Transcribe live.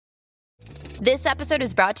This episode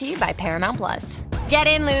is brought to you by Paramount Plus. Get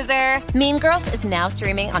in, loser! Mean Girls is now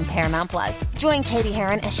streaming on Paramount Plus. Join Katie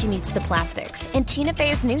Heron as she meets the plastics in Tina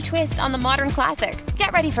Fey's new twist on the modern classic.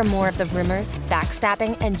 Get ready for more of the rumors,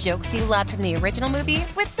 backstabbing, and jokes you loved from the original movie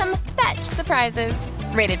with some fetch surprises.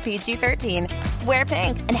 Rated PG-13. Wear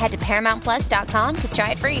pink and head to ParamountPlus.com to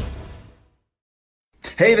try it free.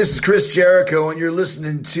 Hey, this is Chris Jericho, and you're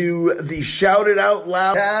listening to the Shout It Out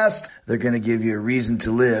Loud cast. They're going to give you a reason to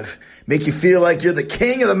live, make you feel like you're the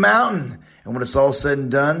king of the mountain. And when it's all said and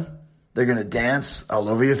done, they're going to dance all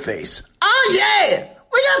over your face. Oh, yeah!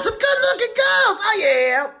 We got some good-looking girls! Oh,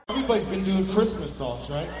 yeah! Everybody's been doing Christmas songs,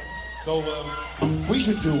 right? So, we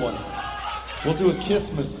should do one. We'll do a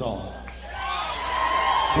Christmas song.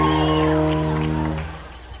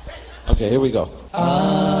 Okay, here we go.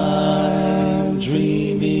 I'm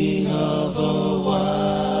dreaming of a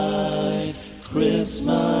white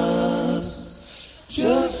Christmas,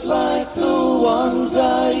 just like the ones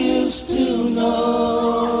I used to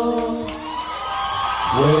know,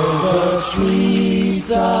 where the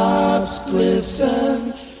treetops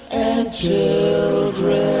glisten and children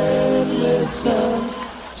listen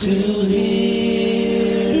to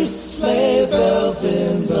hear sleigh bells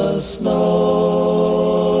in the snow.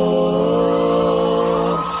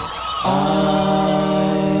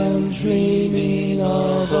 I'm dreaming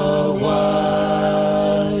of a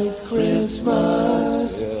white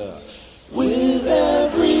Christmas, with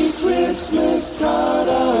every Christmas card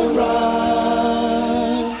I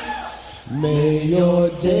write. May your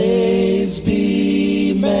days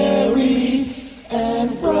be merry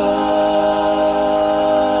and bright.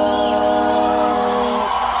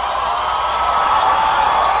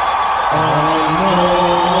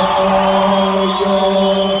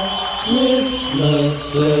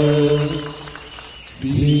 Christmases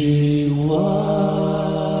be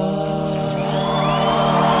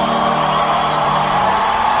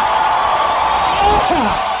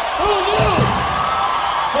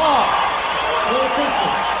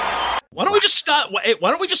Why don't we just start? Why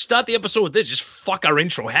don't we just start the episode with this? Just fuck our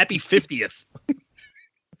intro. Happy 50th.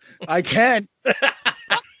 I can.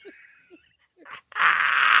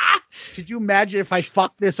 Could you imagine if I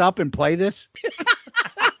fuck this up and play this?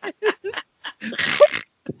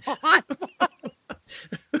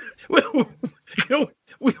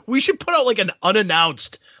 we should put out like an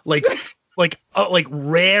unannounced, like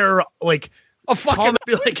rare, like a fucking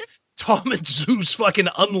Tom and Zeus fucking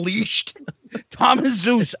unleashed. Tom and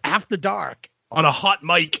Zeus after dark on a hot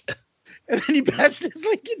mic. And then he passed this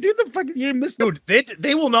like you do the fucking you missed. Dude,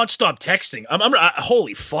 they will not stop texting.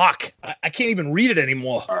 Holy fuck. I can't even read it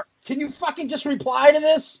anymore. Can you fucking just reply to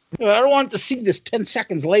this? I don't want to see this 10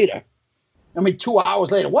 seconds later. 2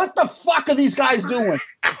 hours later. What the fuck are these guys doing?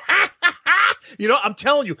 You know, I'm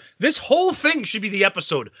telling you, this whole thing should be the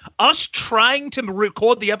episode. Us trying to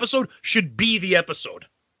record the episode should be the episode.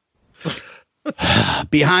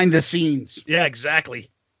 Behind the scenes. Yeah,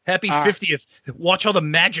 exactly. Happy 50th. Watch how the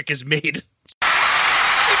magic is made. If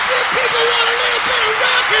you people want a little bit of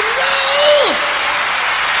rock and roll,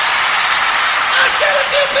 I said if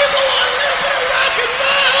you people want a little bit of rock and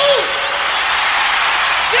roll,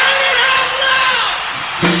 shout it out loud.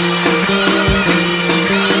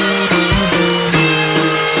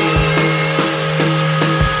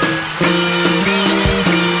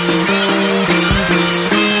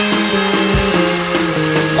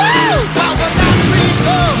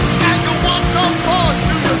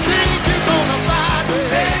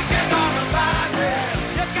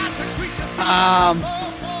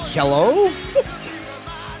 Hello?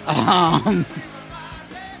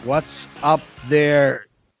 What's up there,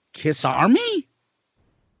 Kiss Army?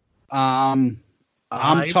 I'm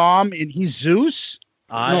Tom and he's Zeus.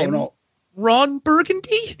 No. Ron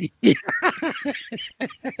Burgundy?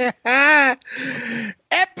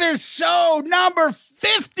 Episode number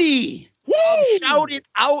 50. Woo! Shout It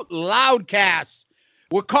Out Loudcast.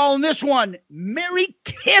 We're calling this one Merry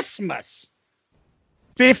Christmas.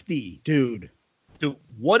 50, dude. Dude,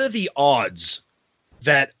 what are the odds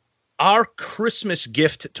that our Christmas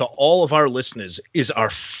gift to all of our listeners is our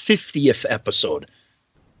 50th episode?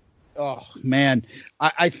 Oh, man.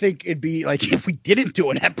 I think it'd be like if we didn't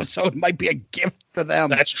do an episode, it might be a gift for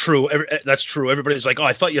them. That's true. That's true. Everybody's like, oh,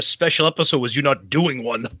 I thought your special episode was you not doing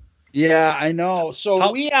one. Yeah, I know. So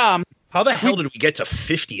how the hell did we get to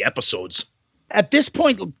 50 episodes? At this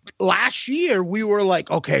point last year, we were like,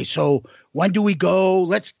 okay, so when do we go?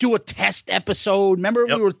 Let's do a test episode. Remember,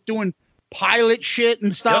 we were doing pilot shit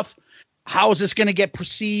and stuff. Yep. How is this going to get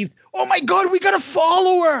perceived? Oh my God, we got a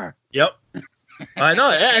follower. Yep. I know.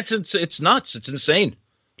 It's nuts. It's insane.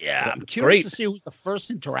 Yeah. I'm curious to see who's the first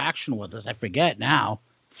interaction with us. I forget now.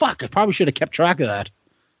 Fuck, I probably should have kept track of that.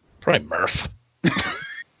 Probably Murph.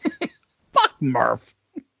 Fuck Murph.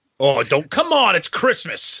 Oh, come on. It's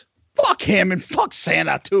Christmas. Fuck him and fuck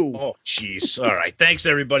Santa, too. Oh, jeez. All right. Thanks,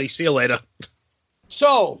 everybody. See you later.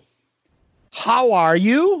 So, how are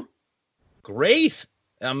you? Great.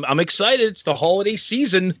 I'm excited. It's the holiday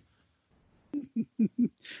season.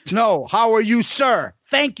 No, how are you, sir?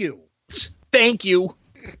 Thank you. Thank you.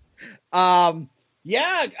 Yeah,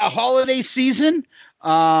 a holiday season.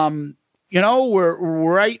 We're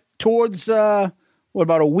right towards about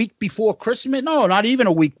a week before Christmas? No, not even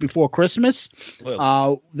a week before Christmas.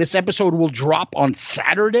 This episode will drop on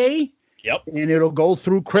Saturday. Yep. And it'll go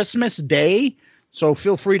through Christmas Day. So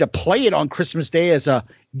feel free to play it on Christmas Day as a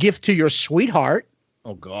gift to your sweetheart.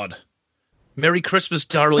 Oh, God. Merry Christmas,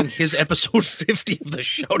 darling. Here's episode 50 of the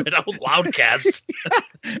Shout It Out Loudcast.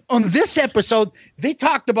 On this episode, they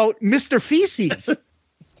talked about Mr. Feces.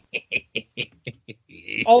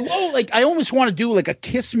 Although, I almost want to do a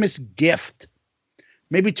Christmas gift,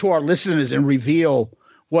 maybe to our listeners, and reveal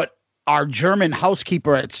what our German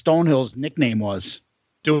housekeeper at Stonehill's nickname was.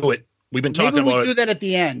 Do it. We've been talking about it. Maybe we do that at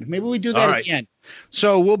the end. At the end.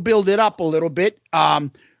 So we'll build it up a little bit.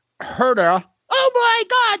 Herder. Oh my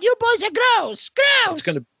God, you boys are gross.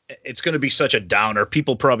 It's gonna be such a downer.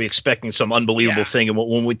 People probably expecting some unbelievable thing, and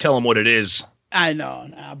when we tell them what it is, I know,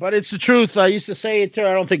 but it's the truth. I used to say it to her.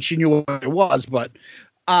 I don't think she knew what it was, but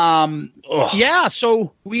yeah.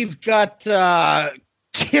 So we've got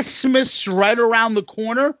Christmas right around the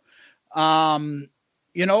corner.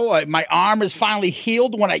 My arm is finally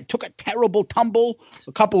healed when I took a terrible tumble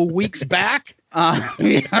a couple of weeks back. I'm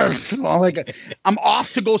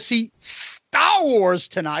off to go see Star Wars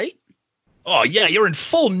tonight. Oh yeah, you're in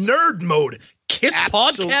full nerd mode. Kiss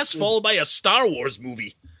Absolutely. podcast followed by a Star Wars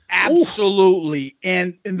movie. Absolutely.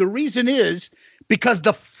 And the reason is because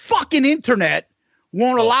the fucking internet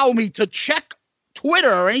won't allow me to check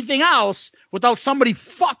Twitter or anything else without somebody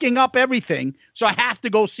fucking up everything. So I have to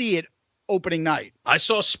go see it opening night. I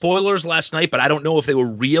saw spoilers last night, but I don't know if they were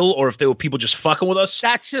real or if they were people just fucking with us.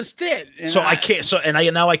 That's just it. And I can't.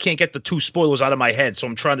 Now I can't get the two spoilers out of my head. So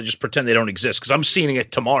I'm trying to just pretend they don't exist because I'm seeing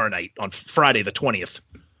it tomorrow night on Friday the 20th.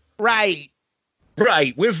 Right.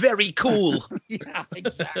 We're very cool. Yeah,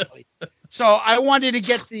 exactly. So I wanted to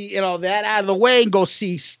get that out of the way and go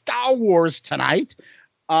see Star Wars tonight.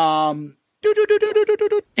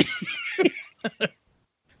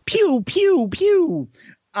 Pew pew pew.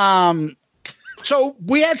 So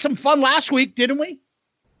we had some fun last week, didn't we?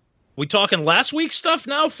 We talking last week's stuff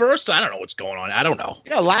now first? I don't know what's going on. I don't know.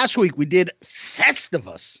 Yeah, last week we did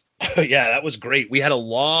Festivus. Yeah, that was great. We had a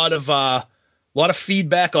lot of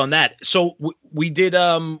feedback on that. So we did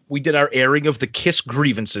our airing of the Kiss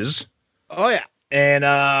grievances. Oh yeah. And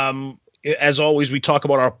as always, we talk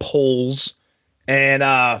about our polls. And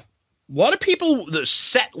a lot of people, the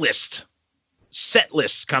set list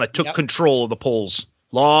kind of took control of the polls.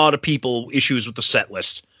 A lot of people issues with the set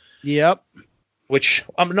list. Yep. Which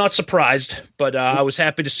I'm not surprised, but I was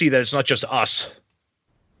happy to see that it's not just us.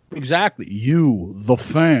 Exactly. You, the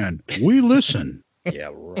fan. We listen. Yeah,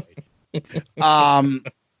 right.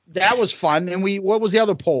 That was fun. And what was the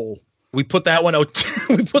other poll? We put that one out.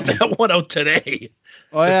 We put that one out today.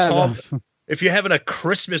 Oh yeah. If you're having a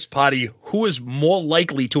Christmas party, who is more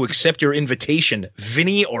likely to accept your invitation,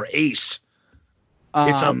 Vinny or Ace?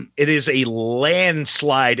 It is a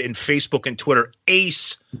landslide in Facebook and Twitter.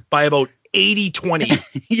 Ace by about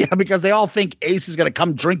 80-20. Yeah, because they all think Ace is going to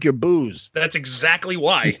come drink your booze. That's exactly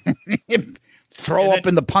why. Throw up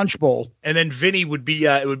in the punch bowl. And then Vinny would be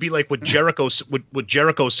it would be like what Jericho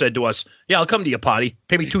said to us. Yeah, I'll come to your party.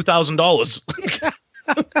 Pay me $2,000.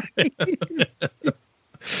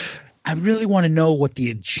 I really want to know what the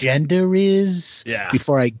agenda is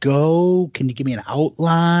before I go. Can you give me an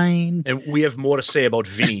outline? And we have more to say about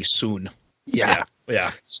Vinny soon. Yeah.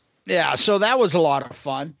 So that was a lot of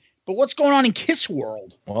fun. But what's going on in Kiss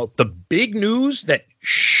World? Well, the big news that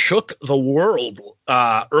shook the world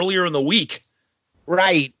earlier in the week.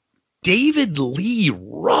 Right. David Lee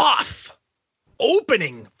Roth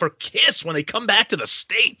opening for Kiss when they come back to the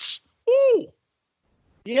States. Ooh.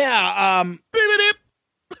 Yeah.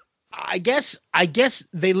 I guess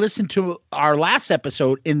they listened to our last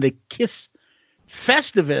episode in the Kiss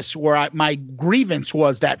Festivus where my grievance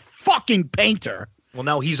was that fucking painter. Well,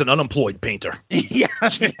 now he's an unemployed painter. Yeah,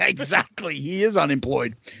 exactly. He is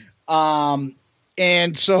unemployed. And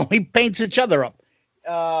so he paints each other up.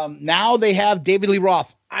 Now they have David Lee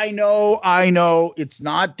Roth. I know. It's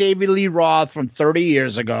not David Lee Roth from 30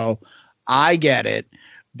 years ago. I get it.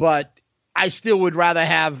 But I still would rather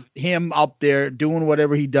have him up there doing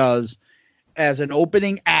whatever he does as an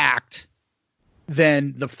opening act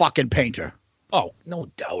than the fucking Painter. Oh, no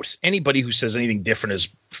doubt. Anybody who says anything different is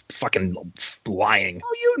fucking lying.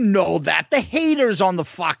 Oh, you know that. The haters on the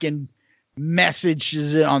fucking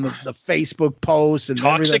messages on the Facebook posts and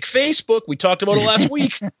toxic Facebook. We talked about it last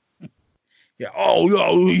week. Yeah.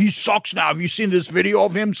 Oh, he sucks now. Have you seen this video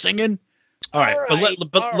of him singing? All right.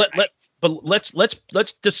 But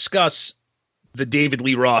let's discuss the David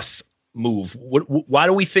Lee Roth move. Why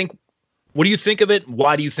do we think? What do you think of it?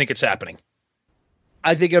 Why do you think it's happening?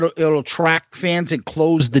 I think it'll attract fans and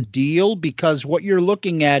close the deal, because what you're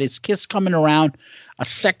looking at is Kiss coming around a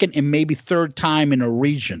second and maybe third time in a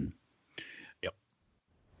region. Yep.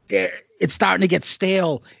 It's starting to get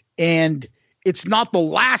stale, and it's not the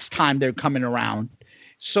last time they're coming around.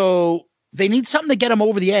 So they need something to get them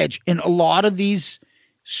over the edge. And a lot of these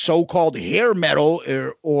so-called hair metal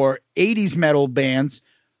or 80s metal bands,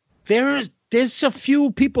 there's a few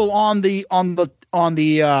people on the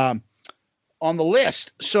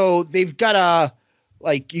list. So they've got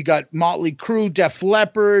you got Motley Crue, Def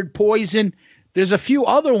Leppard, Poison. There's a few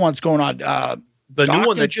other ones going on. The new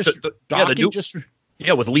one with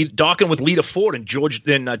Dokken with Lita Ford and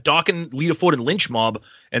Dokken, Lita Ford and Lynch Mob,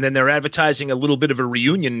 and then they're advertising a little bit of a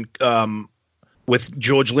reunion with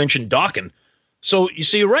George Lynch and Dokken. So you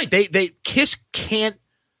see, you're right. They Kiss can't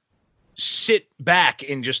sit back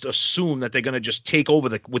and just assume that they're going to just take over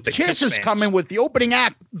with the Kiss is fans. coming with the opening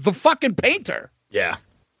act, the fucking Painter. Yeah,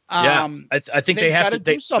 I think they have to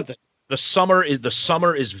do something. The summer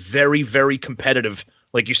is very, very competitive.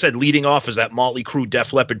 Like you said, leading off is that Motley Crue,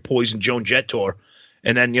 Def Leppard, Poison, Joan Jett tour,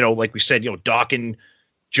 and then like we said, Dokken,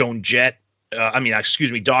 Joan Jett.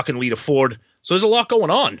 Dokken, Lita Ford. So there's a lot going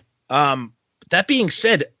on. That being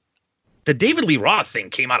said, the David Lee Roth thing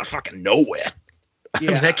came out of fucking nowhere. I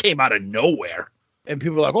mean, that came out of nowhere. And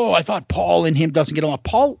people are like, "Oh, I thought Paul and him doesn't get along."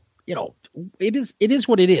 Paul, it is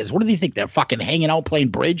what it is. What do they think? They're fucking hanging out playing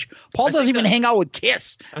bridge? Paul doesn't even hang out with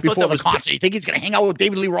Kiss before the concert. You think he's going to hang out with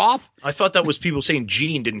David Lee Roth? I thought that was people saying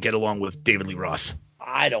Gene didn't get along with David Lee Roth.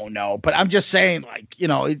 I don't know, but I'm just saying,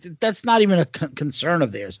 that's not even a concern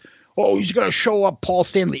of theirs. Oh, he's going to show up Paul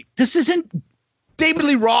Stanley. This isn't David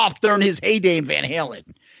Lee Roth during his heyday in Van Halen.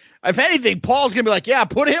 If anything, Paul's going to be like, yeah,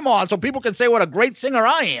 put him on so people can say what a great singer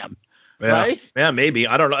I am. Yeah. Right? Yeah, maybe.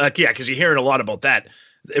 I don't know. Because you're hearing a lot about that.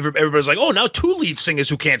 Everybody's like, oh, now 2 lead singers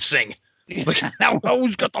who can't sing. Now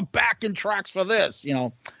who's got the backing tracks for this?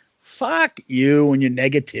 Fuck you and your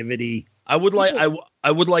negativity. I would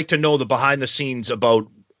like to know the behind the scenes about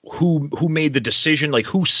who made the decision, like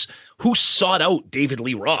who sought out David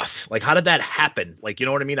Lee Roth. Like, how did that happen? Like, you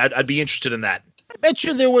know what I mean? I'd be interested in that. I bet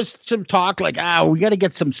you there was some talk like, we got to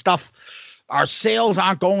get some stuff. Our sales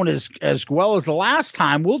aren't going as well as the last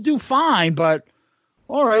time. We'll do fine, but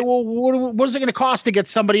all right, well, what is it going to cost to get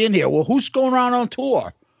somebody in here? Well, who's going around on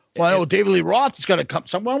tour? Well, I know David Lee Roth is going to come.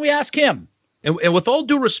 So why don't we ask him? And with all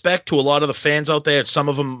due respect to a lot of the fans out there, some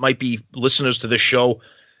of them might be listeners to this show,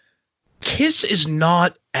 Kiss is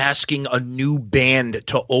not asking a new band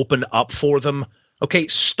to open up for them. Okay,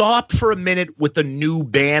 stop for a minute with the new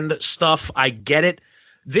band stuff. I get it.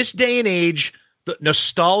 This day and age, the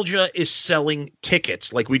nostalgia is selling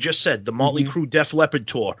tickets. Like we just said, the Motley Crue Def Leppard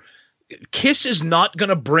tour. Kiss is not going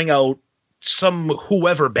to bring out some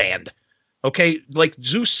whoever band. Okay, like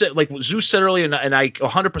Zeus said earlier, and I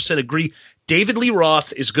 100% agree. David Lee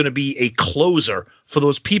Roth is going to be a closer for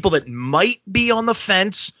those people that might be on the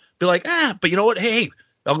fence. Be like, but you know what? Hey,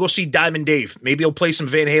 I'll go see Diamond Dave. Maybe he'll play some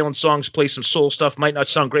Van Halen songs, play some soul stuff. Might not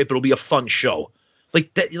sound great, but it'll be a fun show.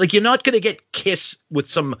 Like that. Like you're not going to get Kiss with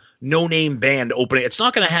some no-name band opening. It's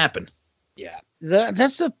not going to happen. Yeah,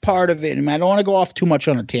 that's the part of it. I mean, I don't want to go off too much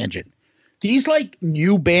on a tangent. These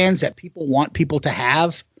new bands that people want people to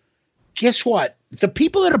have. Guess what? The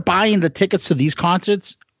people that are buying the tickets to these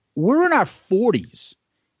concerts, we're in our 40s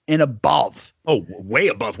and above. Oh, way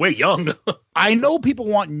above. We're young. I know people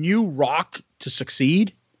want new rock to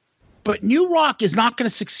succeed, but new rock is not going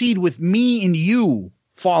to succeed with me and you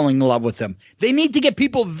falling in love with them. They need to get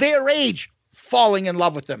people their age falling in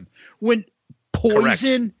love with them. When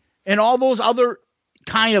Poison and all those other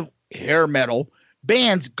kind of hair metal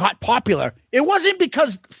bands got popular, it wasn't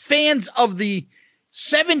because fans of the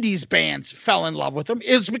 70s bands fell in love with them.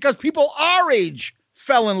 It's because people our age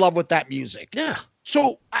fell in love with that music. Yeah.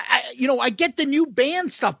 So I get the new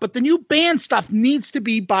band stuff, but the new band stuff needs to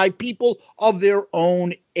be by people of their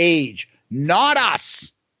own age, not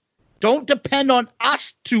us. Don't depend on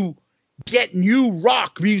us to get new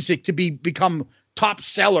rock music to become top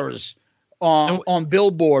sellers on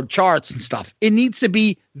Billboard charts and stuff. It needs to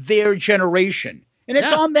be their generation, and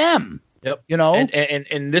it's on them. Yep. You know,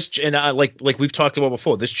 and this, and like we've talked about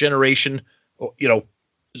before, this generation,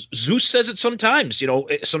 Zeus says it sometimes.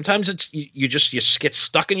 Sometimes it's you get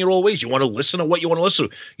stuck in your old ways. You want to listen to what you want to listen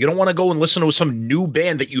to. You don't want to go and listen to some new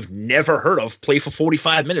band that you've never heard of play for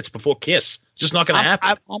 45 minutes before Kiss. It's just not going to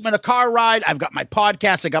happen. I'm in a car ride. I've got my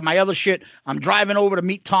podcast. I got my other shit. I'm driving over to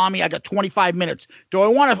meet Tommy. I got 25 minutes. Do I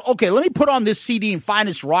want to? Okay, let me put on this CD and find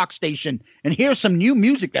this rock station and hear some new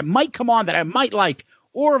music that might come on that I might like.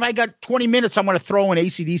 Or if I got 20 minutes, I'm going to throw in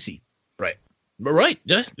AC/DC. Right.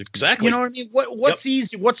 Yeah, exactly. You know what I mean? What's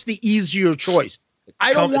easy? What's the easier choice?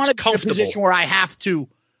 I don't want to be in a position where I have to,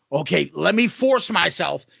 okay, let me force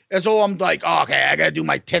myself as though I'm like, oh, okay, I got to do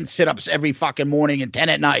my 10 sit-ups every fucking morning and 10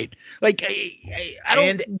 at night. Like, I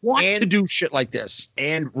don't want to do shit like this.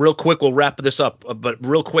 And real quick, we'll wrap this up, but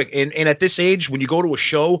real quick. And at this age, when you go to a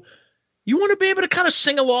show, you want to be able to kind of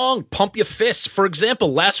sing along, pump your fists. For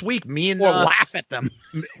example, last week, me and... Or laugh at them.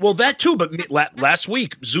 Well, that too, but last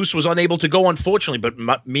week, Zeus was unable to go, unfortunately,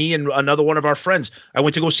 but me and another one of our friends, I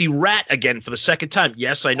went to go see Rat again for the second time.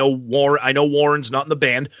 Yes, I know Warren's not in the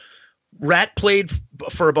band. Rat played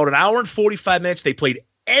for about an hour and 45 minutes. They played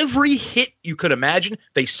every hit you could imagine.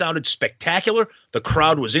 They sounded spectacular. The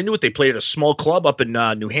crowd was into it. They played at a small club up in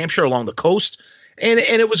New Hampshire along the coast. And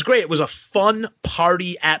it was great. It was a fun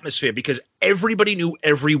party atmosphere because everybody knew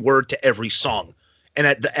every word to every song. And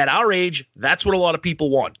at our age, that's what a lot of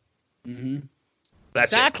people want. Mm-hmm.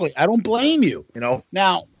 That's exactly. I don't blame you.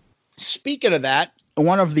 Now, speaking of that,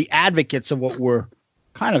 one of the advocates of what we're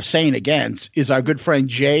kind of saying against is our good friend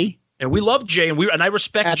Jay. And we love Jay, and I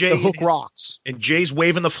respect Jay. The Hook Rocks. And Jay's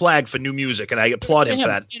waving the flag for new music, and I applaud him for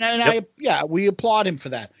that. We applaud him for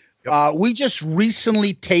that. Yep. We just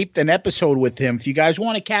recently taped an episode with him. If you guys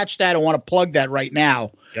want to catch that, I want to plug that right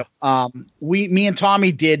now. Yep. Me and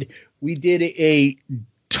Tommy did a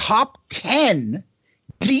top 10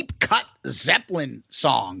 deep cut Zeppelin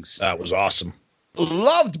songs. That was awesome.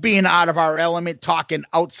 Loved being out of our element, talking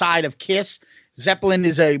outside of Kiss. Zeppelin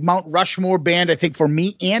is a Mount Rushmore band, I think, for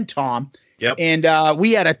me and Tom. Yep. And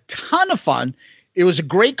we had a ton of fun. It was a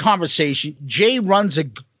great conversation. Jay runs a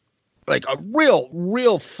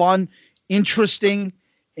real fun, interesting,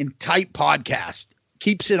 and tight podcast.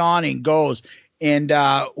 Keeps it on and goes. And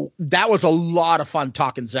that was a lot of fun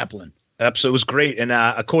talking Zeppelin. Absolutely. It was great. And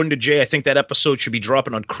according to Jay, I think that episode should be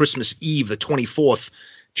dropping on Christmas Eve, the 24th.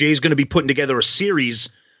 Jay's going to be putting together a series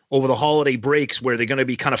over the holiday breaks where they're going to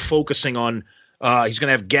be kind of focusing on he's going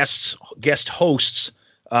to have guest hosts.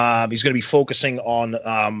 He's going to be focusing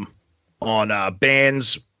on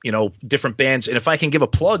bands, different bands. And if I can give a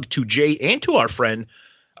plug to Jay and to our friend,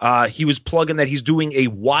 he was plugging that he's doing a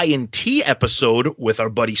Y&T episode with our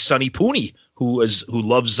buddy Sonny Pooney, who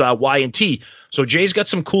loves Y&T. So Jay's got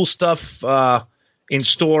some cool stuff in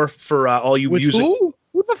store for all you with music.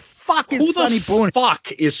 Who the fuck is Sonny Pooney? Who the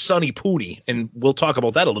fuck is Sonny Pooney? And we'll talk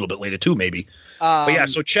about that a little bit later too, maybe. But yeah,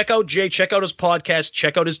 so check out Jay, check out his podcast,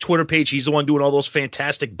 check out his Twitter page. He's the one doing all those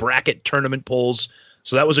fantastic bracket tournament polls.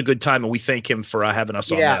 So that was a good time, and we thank him for having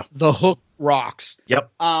us on there. Yeah, the Hook rocks.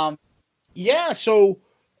 Yep. Yeah, so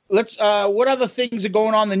let's what other things are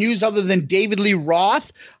going on in the news other than David Lee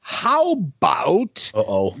Roth? How about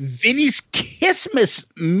Vinny's Christmas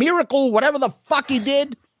miracle, whatever the fuck he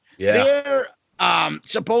did? Yeah. There,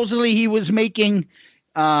 supposedly he was making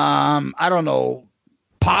I don't know,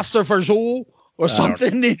 pasta for Zool or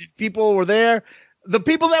something. People were there. The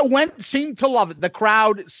people that went seemed to love it. The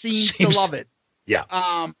crowd seemed to love it.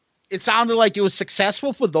 Yeah. It sounded like it was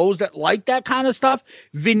successful for those that like that kind of stuff.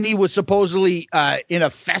 Vinny was supposedly in a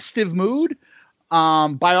festive mood.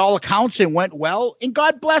 By all accounts, it went well. And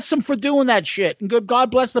God bless him for doing that shit. And God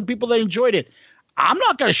bless the people that enjoyed it. I'm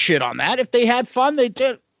not going to shit on that. If they had fun, they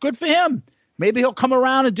did. Good for him. Maybe he'll come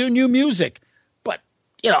around and do new music. But,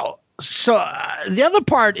 so the other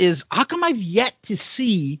part is, how come I've yet to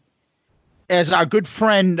see, as our good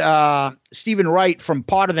friend Stephen Wright from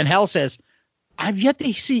Parter Than Hell says, I've yet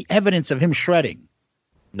to see evidence of him shredding.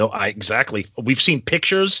 No, exactly. We've seen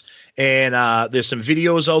pictures, and there's some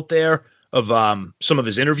videos out there of some of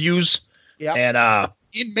his interviews. Yeah, and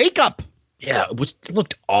in makeup. Yeah, it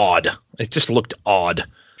looked odd. It just looked odd.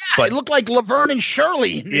 Yeah, but it looked like Laverne and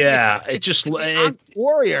Shirley. Yeah, it just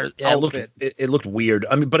warrior. Yeah, it looked weird.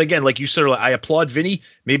 I mean, but again, like you said, I applaud Vinny.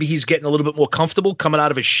 Maybe he's getting a little bit more comfortable coming out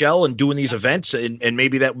of his shell and doing these events, and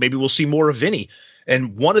maybe we'll see more of Vinny.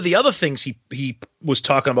 And one of the other things he was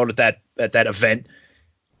talking about at that event,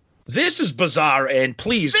 this is bizarre, and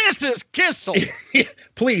please, this is Kissel.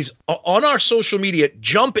 Please, on our social media,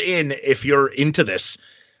 jump in if you're into this.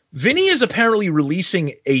 Vinny is apparently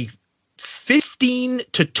releasing a 15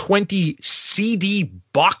 to 20 CD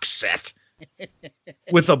box set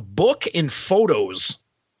with a book and photos.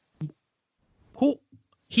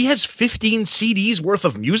 He has 15 CDs worth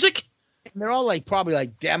of music. And they're all like probably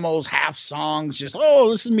like demos, half songs. Just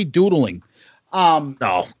this is me doodling.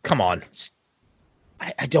 No, come on.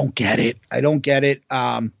 I don't get it. I don't get it.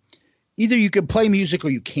 Either you can play music or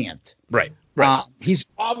you can't. Right. He's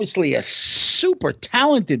obviously a super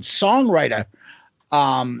talented songwriter.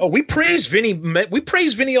 We praise Vinny. We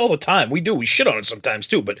praise Vinny all the time. We do. We shit on it sometimes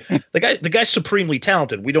too. But the guy's supremely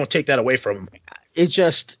talented. We don't take that away from him. It's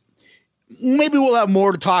just maybe we'll have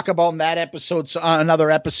more to talk about in that episode, another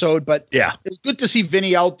episode. But yeah, it's good to see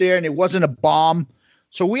Vinny out there, and it wasn't a bomb.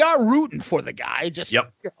 So we are rooting for the guy. Just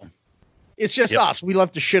it's just us. We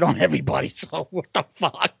love to shit on everybody. So what the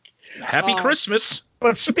fuck? Happy Christmas.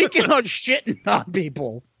 But speaking of shitting on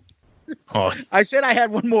people, I said I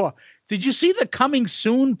had one more. Did you see the coming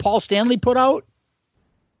soon Paul Stanley put out?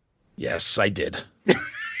 Yes, I did.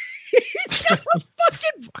 He's got a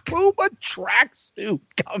fucking Puma tracksuit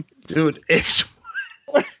coming. Dude, it's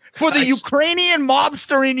for the Ukrainian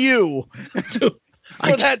mobster in you. Dude,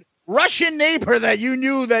 for that Russian neighbor that you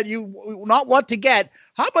knew that you not want to get.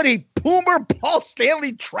 How about a Puma Paul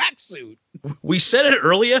Stanley tracksuit? We said it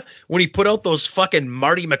earlier when he put out those fucking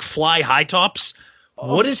Marty McFly high tops.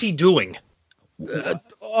 What is he doing? Does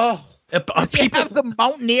he have the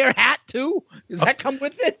mountaineer hat too? Does that come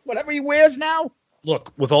with it? Whatever he wears now?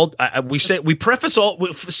 Look, with all we preface all.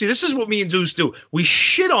 See, this is what me and Zeus do. We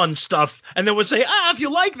shit on stuff, and then we'll say, if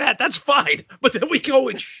you like that, that's fine. But then we go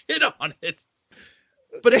and shit on it.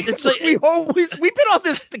 But it's like we've been on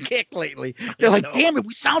this the kick lately. They're like, damn it,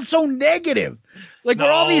 we sound so negative. Like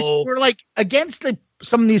we're like against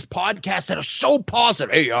some of these podcasts that are so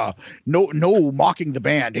positive. Hey, no mocking the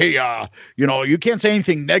band. Hey, you can't say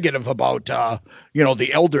anything negative about the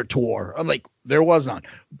Elder Tour. I'm like, there was none.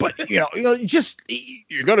 But you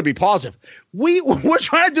got to be positive. We're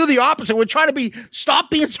trying to do the opposite. We're trying to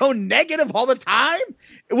stop being so negative all the time.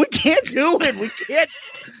 We can't do it. We can't.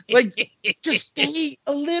 Like, just stay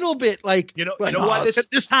a little bit. Like, why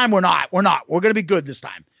this time we're not. We're going to be good this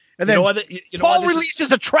time. And then Paul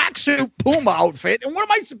releases a tracksuit Puma outfit. And what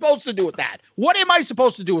am I supposed to do with that? What am I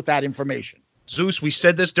supposed to do with that information? Zeus, we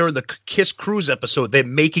said this during the Kiss Cruise episode. They're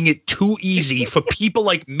making it too easy for people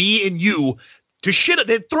like me and you to shit.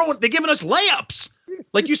 They're giving us layups.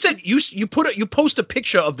 Like you said, you post a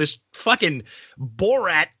picture of this fucking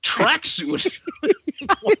Borat tracksuit.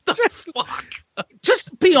 What the fuck?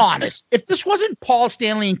 Just be honest. If this wasn't Paul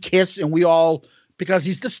Stanley and Kiss, and we all, because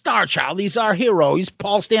he's the star child, he's our hero, he's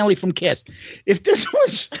Paul Stanley from Kiss. If this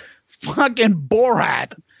was fucking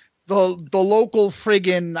Borat, the local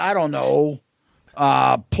friggin', I don't know,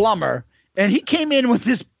 plumber, and he came in with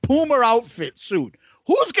this Puma outfit suit,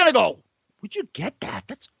 who's gonna go, would you get that?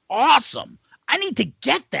 That's awesome. I need to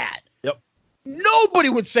get that. Yep. Nobody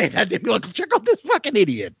would say that. They'd be like, check out this fucking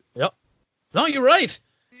idiot. Yep. No, you're right.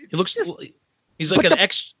 He looks he's like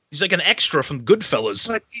an extra from Goodfellas.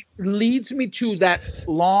 But it leads me to that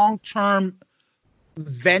long-term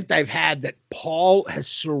vent I've had that Paul has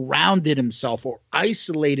surrounded himself with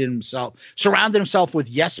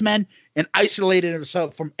yes men and isolated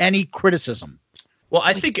himself from any criticism. Well,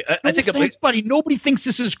 I think thanks, buddy. Nobody thinks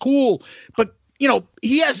this is cool, but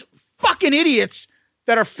he has fucking idiots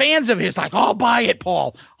that are fans of his. Like, I'll buy it,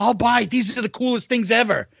 Paul. I'll buy it. These are the coolest things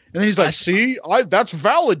ever. And then he's like, that's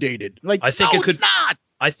validated. Like, it's not.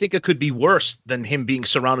 I think it could be worse than him being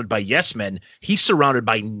surrounded by yes men. He's surrounded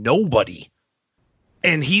by nobody,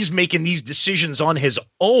 and he's making these decisions on his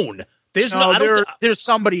own. There's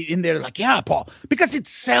somebody in there like, yeah, Paul, because it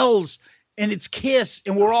sells and it's Kiss,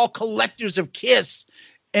 and we're all collectors of Kiss,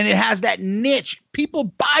 and it has that niche. People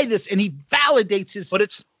buy this, and he validates his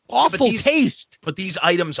awful taste. But these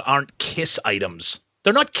items aren't Kiss items.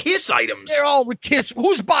 They're not Kiss items. They're all Kiss.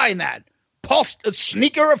 Who's buying that? Paul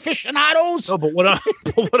sneaker aficionados? No, but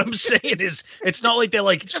what I'm saying is, it's not like they're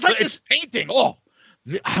like just like this painting.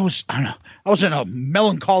 I was in a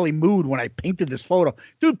melancholy mood when I painted this photo,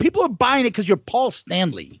 dude. People are buying it because you're Paul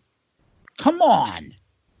Stanley. Come on,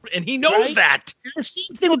 and he knows that. The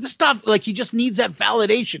same thing with the stuff. Like, he just needs that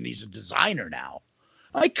validation. He's a designer now.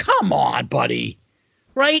 Like, come on, buddy.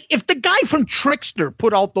 Right? If the guy from Trickster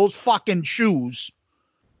put out those fucking shoes,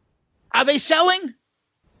 are they selling?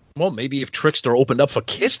 Well, maybe if Trickster opened up for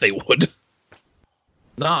Kiss, they would.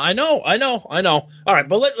 No, I know. All right,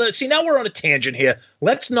 but let's see. Now we're on a tangent here.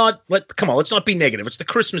 Let's not be negative. It's the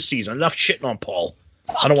Christmas season. Enough shitting on Paul.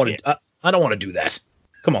 I don't want to do that.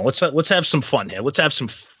 Come on, let's have some fun here. Let's have some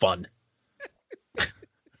fun.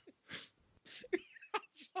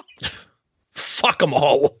 Fuck them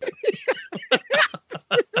all.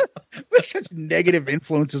 such negative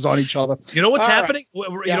influences on each other. You know what's All happening?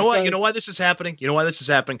 right. You know what? You know why this is happening? You know why this is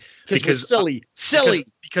happening? Because silly.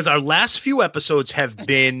 Because our last few episodes have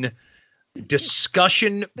been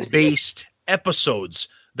discussion-based episodes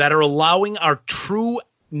that are allowing our true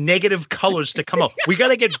negative colors to come out. We got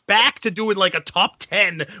to get back to doing like a top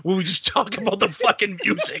 10 where we just talk about the fucking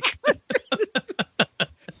music.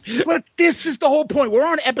 But this is the whole point. We're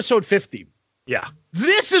on episode 50. Yeah.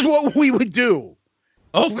 This is what we would do.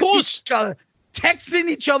 Of course. Texting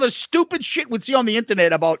each other stupid shit we'd see on the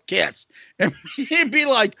internet about Kiss. And he'd be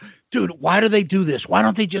like, dude, why do they do this? Why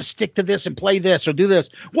don't they just stick to this and play this or do this?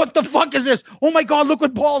 What the fuck is this? Oh my God, look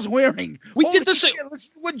what Paul's wearing. We did this.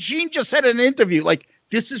 Listen to what Gene just said in an interview. Like,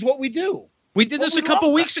 this is what we do. We did this a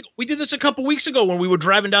couple weeks ago. We did this a couple weeks ago when we were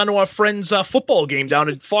driving down to our friend's football game down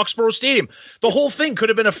at Foxborough Stadium. The whole thing could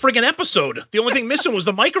have been a friggin' episode. The only thing missing was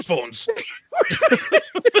the microphones.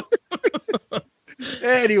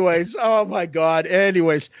 Anyways, oh my God.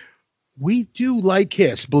 Anyways, we do like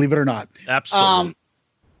Kiss, believe it or not. Absolutely.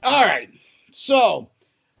 All right. So,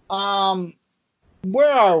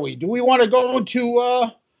 where are we? Do we want to go into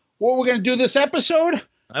what we're going to do this episode?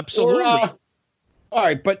 Absolutely. All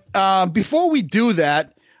right. But before we do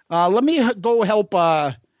that, let me go help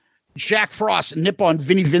Jack Frost nip on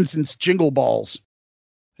Vinnie Vincent's jingle balls.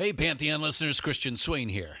 Hey, Pantheon listeners, Christian Swain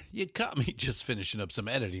here. You caught me just finishing up some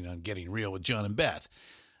editing on Getting Real with John and Beth.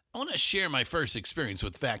 I want to share my first experience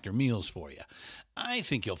with Factor Meals for you. I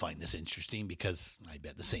think you'll find this interesting because I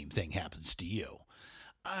bet the same thing happens to you.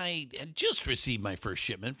 I had just received my first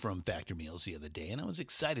shipment from Factor Meals the other day, and I was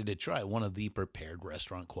excited to try one of the prepared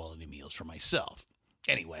restaurant quality meals for myself.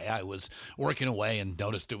 Anyway, I was working away and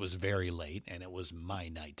noticed it was very late, and it was my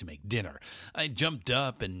night to make dinner. I jumped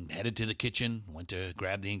up and headed to the kitchen, went to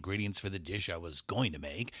grab the ingredients for the dish I was going to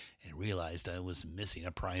make, and realized I was missing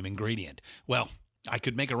a prime ingredient. Well, I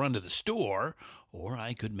could make a run to the store, or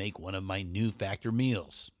I could make one of my new Factor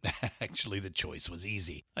meals. Actually, the choice was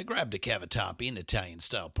easy. I grabbed a cavatappi, an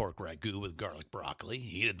Italian-style pork ragu with garlic broccoli,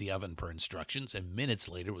 heated the oven per instructions, and minutes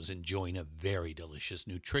later was enjoying a very delicious,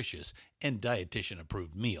 nutritious, and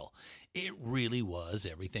dietitian-approved meal. It really was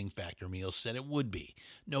everything Factor Meals said it would be.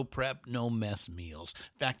 No prep, no mess meals.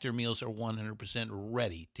 Factor Meals are 100%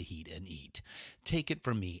 ready to heat and eat. Take it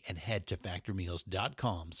from me and head to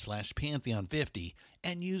factormeals.com/Pantheon50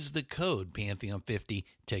 and use the code Pantheon50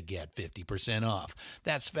 to get 50% off.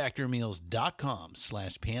 That's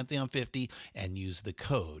factormeals.com/Pantheon50 and use the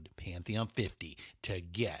code Pantheon50 to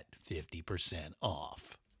get 50%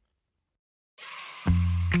 off.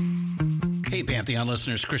 Hey, Pantheon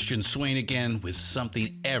listeners, Christian Swain again with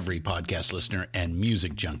something every podcast listener and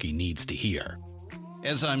music junkie needs to hear.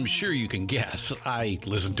 As I'm sure you can guess, I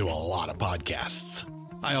listen to a lot of podcasts.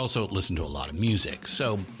 I also listen to a lot of music,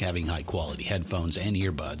 so having high-quality headphones and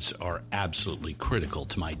earbuds are absolutely critical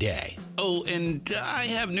to my day. Oh, and I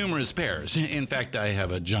have numerous pairs. In fact, I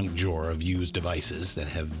have a junk drawer of used devices that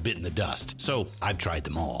have bitten the dust, so I've tried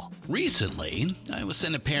them all. Recently, I was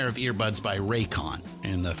sent a pair of earbuds by Raycon,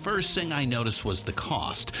 and the first thing I noticed was the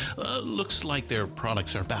cost. Looks like their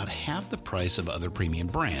products are about half the price of other premium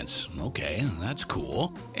brands. Okay, that's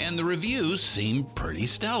cool. And the reviews seem pretty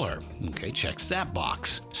stellar. Okay, checks that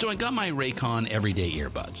box. So I got my Raycon Everyday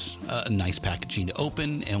Earbuds. Nice packaging to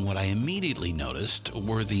open, and what I immediately noticed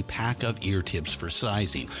were the pack of ear tips for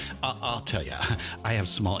sizing. I'll tell you, I have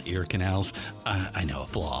small ear canals. I know a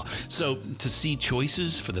flaw. So to see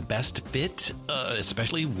choices for the best fit,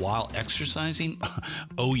 especially while exercising,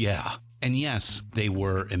 oh yeah. And yes, they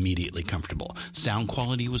were immediately comfortable. Sound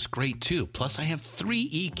quality was great too. Plus, I have 3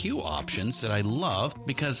 EQ options that I love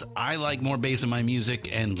because I like more bass in my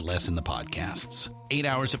music and less in the podcasts. 8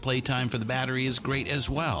 hours of playtime for the battery is great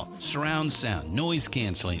as well. Surround sound, noise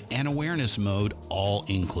canceling, and awareness mode all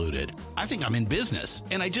included. I think I'm in business.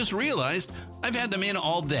 And I just realized I've had them in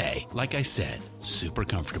all day. Like I said, super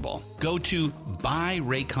comfortable. Go to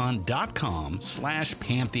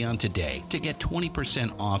buyraycon.com/Pantheon today to get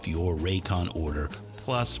 20% off your Raycon order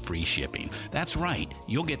plus free shipping. That's right.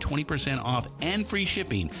 You'll get 20% off and free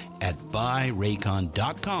shipping at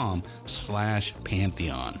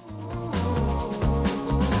buyraycon.com/Pantheon.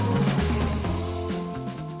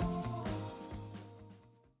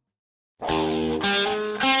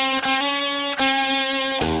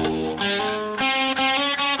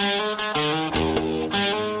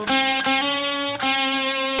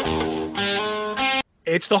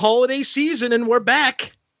 It's the holiday season and we're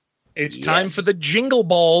back. It's time for the jingle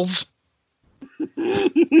balls.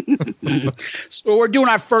 So we're doing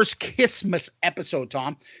our first Kissmas episode,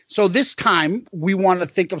 Tom. So this time we want to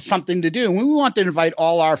think of something to do. We want to invite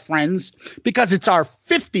all our friends because it's our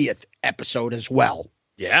 50th episode as well.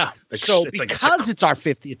 Yeah. It's our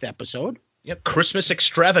 50th episode. Yep, Christmas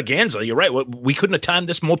extravaganza. You're right. We couldn't have timed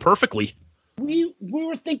this more perfectly. We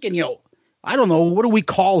were thinking, I don't know, what do we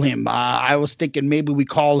call him? I was thinking maybe we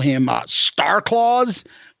call him Star Claus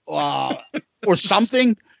or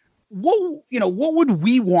something. What would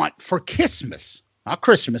we want for Christmas? Not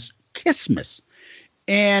Christmas, Christmas.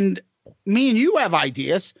 And me and you have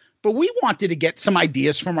ideas, but we wanted to get some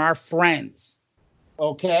ideas from our friends.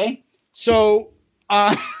 Okay? So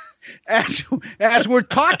as we're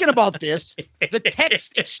talking about this, the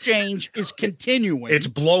text exchange is continuing. It's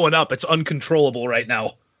blowing up. It's uncontrollable right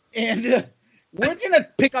now. And we're going to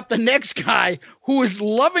pick up the next guy who is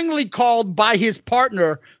lovingly called by his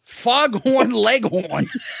partner Foghorn Leghorn.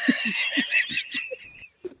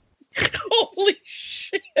 Holy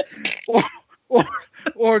shit.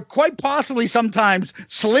 Or quite possibly sometimes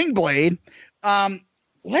Sling Blade.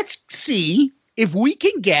 Let's see if we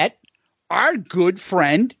can get our good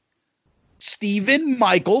friend Stephen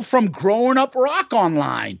Michael from Growing Up Rock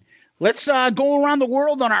online. Let's go around the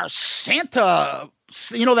world on our Santa,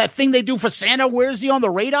 that thing they do for Santa. Where's he on the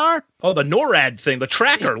radar? Oh, the NORAD thing, the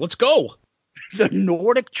tracker. Let's go. The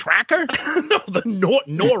Nordic tracker? No, the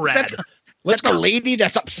NORAD. Let's go. The lady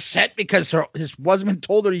that's upset because his husband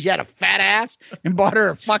told her he had a fat ass and bought her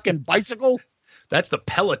a fucking bicycle. That's the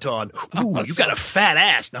Peloton. Ooh, you got a fat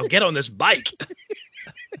ass. Now get on this bike.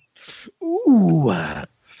 Ooh.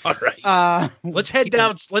 All right. Let's head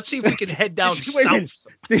down. Let's see if we can head down south.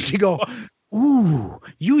 There she go. Ooh,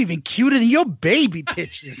 you even cuter than your baby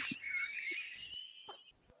pictures.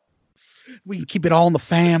 We can keep it all in the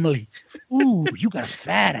family. Ooh, you got a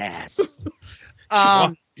fat ass.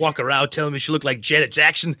 Walk around telling me she looked like Janet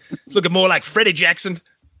Jackson. Looking more like Freddie Jackson.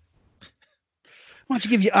 Why don't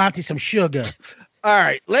you give your auntie some sugar? All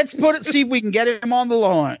right, let's see if we can get him on the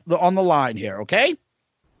line here, okay?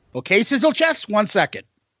 Okay, Sizzle Chest, 1 second.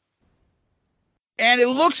 And it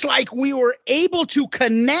looks like we were able to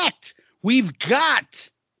connect. We've got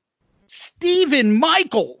Stephen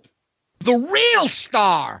Michael, the real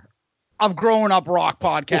star of Growing Up Rock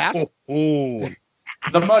podcast.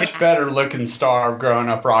 The much better looking star of Growing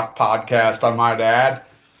Up Rock podcast, I might add.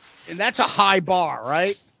 And that's a high bar,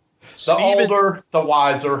 right? The older, the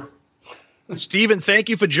wiser. Stephen, thank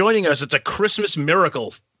you for joining us. It's a Christmas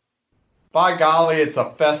miracle. By golly, it's a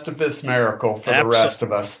Festivus miracle for the rest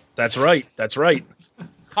of us. That's right. That's right.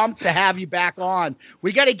 Pumped to have you back on.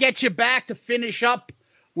 We got to get you back to finish up.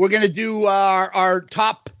 We're going to do our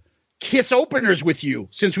top Kiss openers with you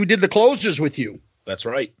since we did the closers with you. That's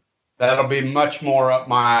right. That'll be much more up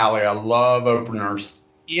my alley. I love openers.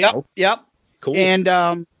 Yep. Cool.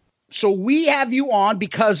 And so we have you on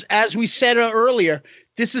because, as we said earlier,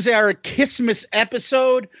 this is our Kissmas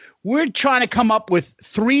episode. We're trying to come up with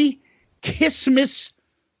 3 Kissmas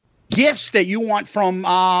gifts that you want from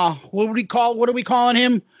what are we calling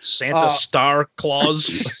him? Santa Star Claus.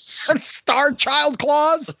 Star Child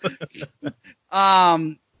Claus.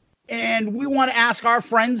 And we want to ask our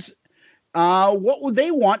friends what would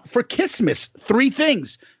they want for Kissmas? 3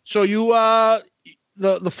 things. So you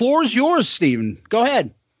the floor is yours, Stephen. Go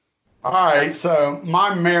ahead. All right, so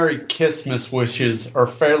my Merry Kissmas wishes are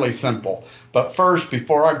fairly simple. But first,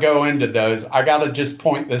 before I go into those, I got to just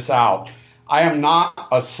point this out. I am not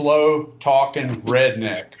a slow-talking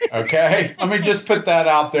redneck, okay? Let me just put that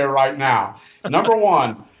out there right now. Number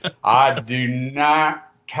 1, I do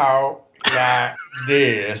not talk like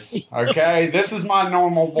this, okay? This is my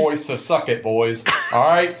normal voice, so suck it, boys, all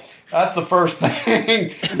right? That's the first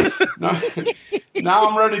thing. Now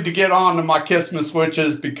I'm ready to get on to my Kissmas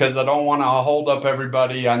wishes because I don't want to hold up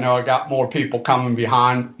everybody. I know I got more people coming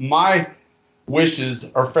behind. My wishes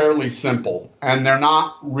are fairly simple, and they're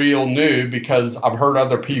not real new because I've heard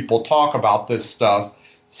other people talk about this stuff.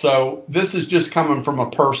 So this is just coming from a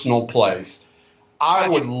personal place. I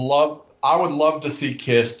would love to see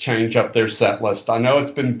Kiss change up their set list. I know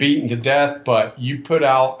it's been beaten to death, but you put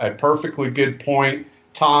out a perfectly good point,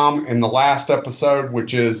 Tom, in the last episode,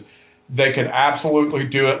 which is they could absolutely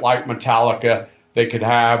do it like Metallica. They could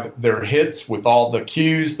have their hits with all the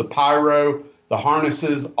cues, the pyro, the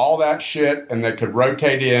harnesses, all that shit, and they could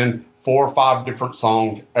rotate in 4 or 5 different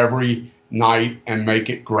songs every night and make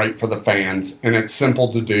it great for the fans. And it's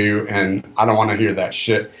simple to do, and I don't want to hear that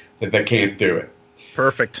shit that they can't do it.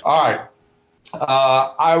 Perfect. All right.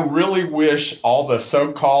 I really wish all the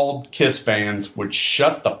so-called Kiss fans would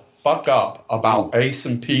shut the fuck up about Ace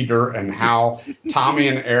and Peter and how Tommy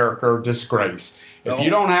and Eric are a disgrace. If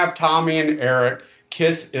you don't have Tommy and Eric,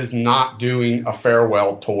 Kiss is not doing a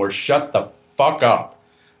farewell tour. Shut the fuck up.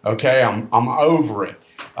 Okay, I'm over it.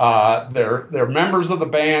 They're members of the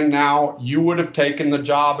band now. You would have taken the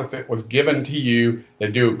job if it was given to you. They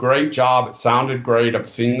do a great job. It sounded great. I've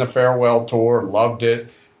seen the farewell tour, loved it.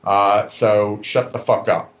 So shut the fuck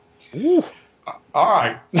up. Ooh. All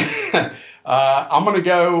right. I'm going to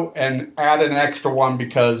go and add an extra one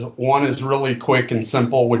because one is really quick and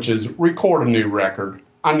simple, which is record a new record.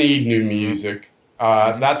 I need new music.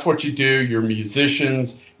 That's what you do. You're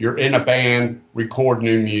musicians. You're in a band. Record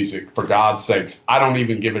new music, for God's sakes. I don't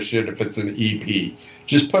even give a shit if it's an EP.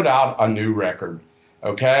 Just put out a new record,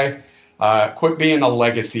 okay? Quit being a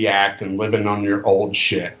legacy act and living on your old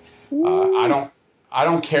shit. I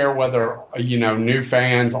don't care whether, new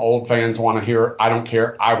fans, old fans want to hear it. I don't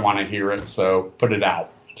care. I want to hear it, so put it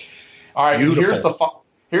out. All right,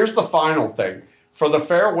 here's the final thing. For the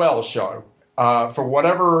farewell show, for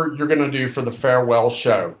whatever you're going to do for the farewell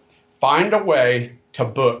show, find a way to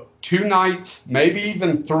book 2 nights, maybe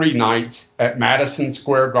even 3 nights at Madison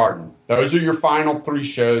Square Garden. Those are your final 3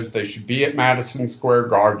 shows. They should be at Madison Square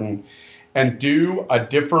Garden. And do a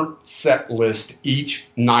different set list each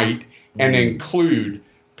night and include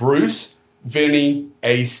Bruce, Vinny,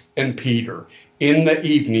 Ace, and Peter in the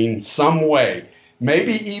evening some way.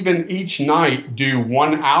 Maybe even each night do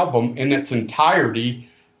 1 album in its entirety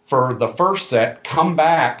for the first set, come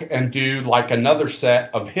back and do like another set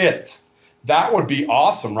of hits. That would be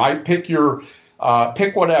awesome, right? Pick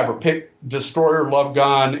whatever. Pick Destroyer, Love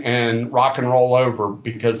Gun, and Rock and Roll Over,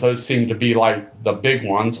 because those seem to be like the big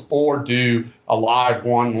ones. Or do a live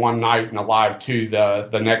one night and a live 2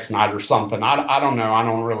 the next night or something. I don't know. I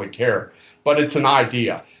don't really care. But it's an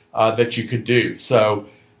idea that you could do. So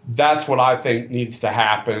that's what I think needs to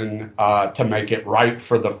happen to make it right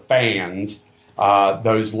for the fans.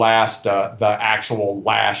 Those the actual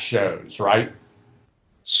last shows, right?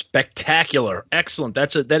 Spectacular. Excellent.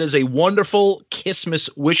 That is a wonderful Kissmas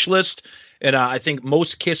wish list. And I think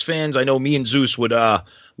most Kiss fans, I know me and Zeus would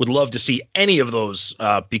love to see any of those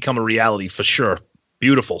become a reality for sure.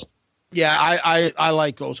 Beautiful. Yeah, I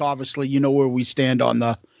like those. Obviously, you know where we stand on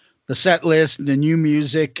the set list, the new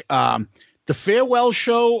music. The farewell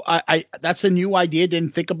show, I that's a new idea.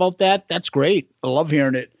 Didn't think about that. That's great. I love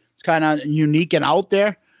hearing it. It's kind of unique and out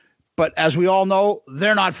there. But as we all know,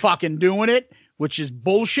 they're not fucking doing it, which is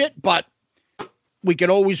bullshit, but we could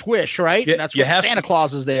always wish, right? Yeah, that's what Santa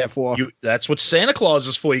Claus is there for. That's what Santa Claus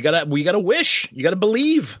is for. We gotta wish. You gotta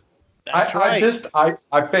believe. That's right.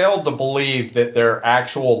 I failed to believe that their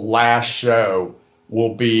actual last show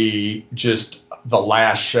will be just the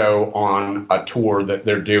last show on a tour that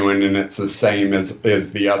they're doing, and it's the same as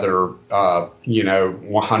the other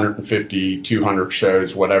 150, 200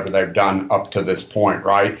 shows, whatever they've done up to this point,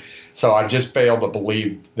 right? So I just fail to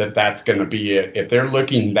believe that that's going to be it. If they're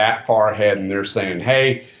looking that far ahead and they're saying,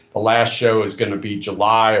 hey, the last show is going to be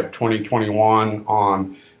July of 2021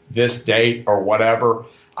 on this date or whatever,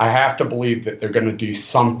 I have to believe that they're going to do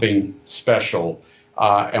something special.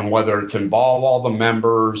 And whether it's involve all the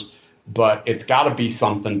members, but it's got to be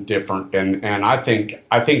something different. And I think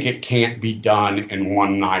it can't be done in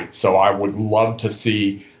one night. So I would love to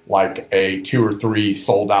see like a 2 or 3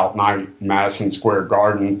 sold out night Madison Square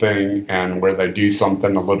Garden thing, and where they do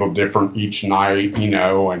something a little different each night,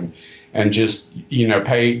 and just,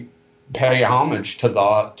 pay homage to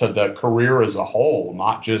the career as a whole,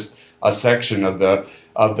 not just a section of the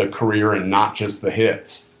career and not just the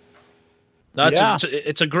hits.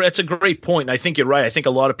 It's a great point. And I think you're right. I think a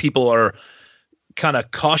lot of people are kind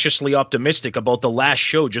of cautiously optimistic about the last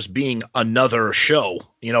show just being another show.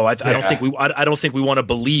 I don't think we want to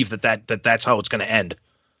believe that's how it's going to end.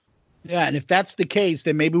 Yeah, and if that's the case,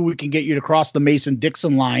 then maybe we can get you to cross the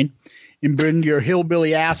Mason-Dixon line and bring your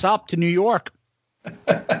hillbilly ass up to New York.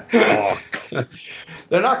 They're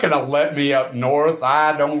not going to let me up north.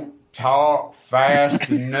 I don't talk fast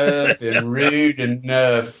enough and rude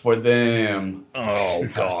enough for them. Oh,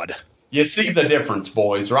 God. You see the difference,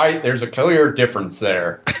 boys, right? There's a clear difference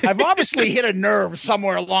there. I've obviously hit a nerve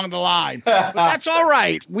somewhere along the line, but that's all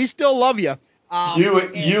right. We still love you.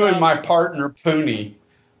 You and my partner, Pooney.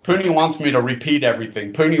 Pooney wants me to repeat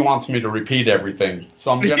everything.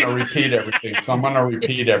 So I'm going to repeat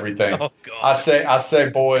everything. Oh, God. I say,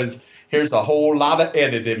 boys, here's a whole lot of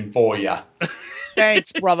editing for you.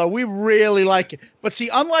 Thanks, brother. We really like it. But see,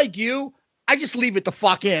 unlike you, I just leave it the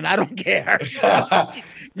fuck in. I don't care.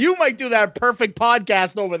 You might do that perfect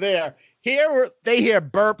podcast over there. Here, they hear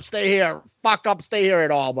burps, they hear fuck ups, they hear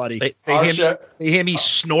it all, buddy. They hear me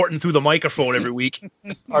snorting through the microphone every week.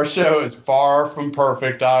 Our show is far from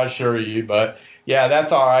perfect, I assure you. But yeah,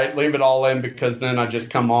 that's all right. Leave it all in, because then I just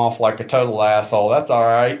come off like a total asshole. That's all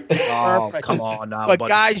right. Oh, come on now, but buddy.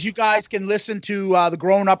 Guys, you guys can listen to the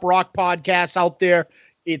Grown Up Rock podcast out there.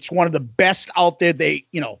 It's one of the best out there. They,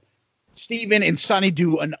 Steven and Sonny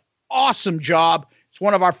do an awesome job. It's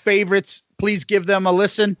one of our favorites. Please give them a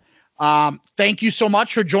listen. Thank you so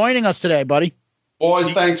much for joining us today, buddy. Boys,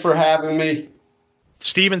 thanks for having me.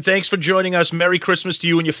 Steven, thanks for joining us. Merry Christmas to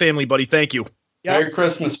you and your family, buddy. Thank you. Yep. Merry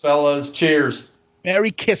Christmas, fellas. Cheers.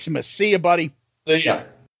 Merry Christmas. See you, buddy. See ya.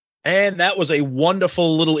 And that was a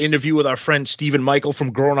wonderful little interview with our friend Stephen Michael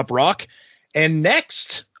from Grown Up Rock. And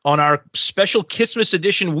next on our special Christmas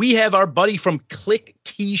edition, we have our buddy from Click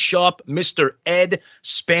Tea Shop, Mr. Ed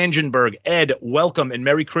Spangenberg. Ed, welcome and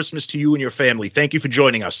Merry Christmas to you and your family. Thank you for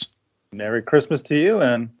joining us. Merry Christmas to you,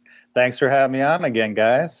 and thanks for having me on again,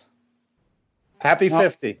 guys. Happy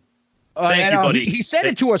 50. Thank you, buddy. He said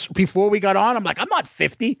it to us before we got on. I'm like, I'm not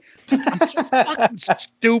 50. I'm so fucking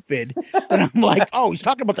stupid. And I'm like, oh, he's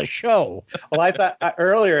talking about the show. Well, I thought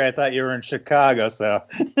earlier you were in Chicago, so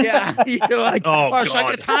yeah. You're like, oh, so I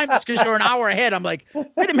got to time this because you're an hour ahead. I'm like,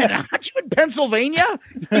 wait a minute, aren't you in Pennsylvania?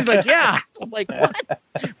 He's like, yeah. I'm like, what?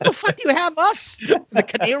 What the fuck do you have us? The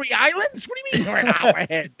Canary Islands? What do you mean you're an hour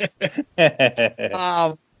ahead?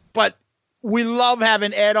 But we love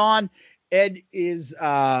having Ed on. Ed is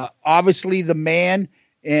obviously the man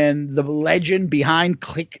and the legend behind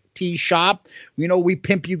Click Tea Shop. We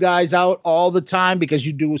pimp you guys out all the time because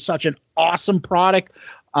you do such an awesome product.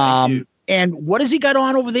 And what has he got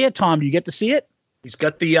on over there, Tom? Do you get to see it? He's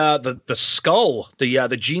got the skull,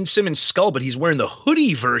 the Gene Simmons skull, but he's wearing the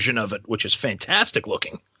hoodie version of it, which is fantastic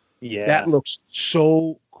looking. Yeah, that looks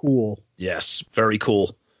so cool. Yes, very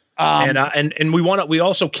cool. And we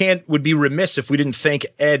also would be remiss if we didn't thank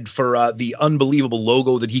Ed for the unbelievable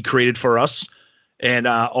logo that he created for us. And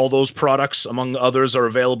all those products, among others, are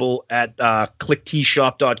available at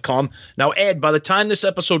clickteashop.com. Now, Ed, by the time this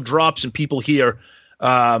episode drops and people hear,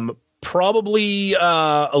 probably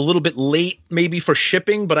a little bit late maybe for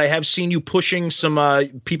shipping, but I have seen you pushing some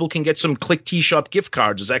people can get some Click Tea Shop gift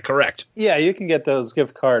cards. Is that correct? Yeah, you can get those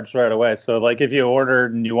gift cards right away. So like if you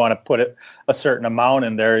ordered and you want to put a certain amount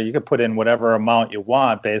in there, you can put in whatever amount you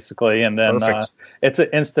want basically, and then it's an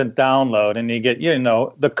instant download, and you get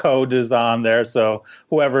the code is on there, so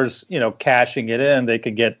whoever's cashing it in, they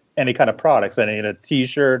could get any kind of products, any of the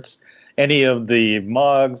t-shirts, any of the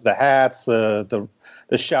mugs, the hats, the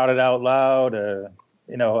Shout It Out Loud,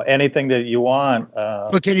 anything that you want.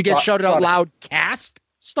 But can you get Shout It Out Loud cast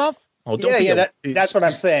stuff? Oh, that's what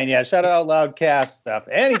I'm saying. Yeah, Shout It Out Loud cast stuff.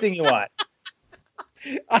 Anything you want.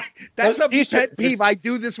 That's a pet peeve. I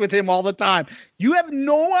do this with him all the time. You have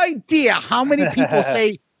no idea how many people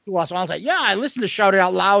say to us, I was like, yeah, I listen to Shout It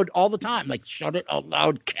Out Loud all the time. Like, Shout It Out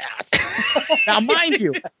Loud cast. Now, mind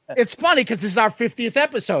you, it's funny because this is our 50th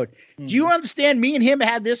episode. Do you understand? Me and him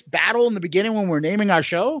had this battle in the beginning when we were naming our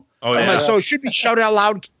show. Oh, yeah. I'm like, so it should be Shout It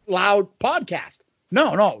Out Loud podcast.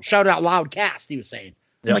 No, Shout It Out Loud cast, he was saying.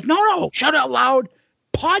 I'm like, no, Shout It Out Loud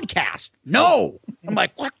podcast. No. I'm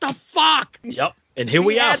like, what the fuck? Yep. And here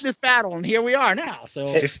we are. Had this battle, and here we are now. So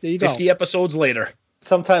 50 episodes later.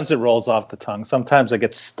 Sometimes it rolls off the tongue. Sometimes it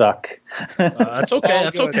gets stuck. That's okay.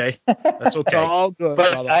 That's okay. That's okay. All good.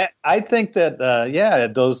 But I think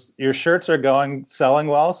that your shirts are selling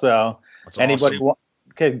well. So that's anybody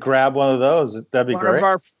could grab one of those. That'd be great. One of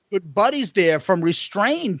our good buddies there from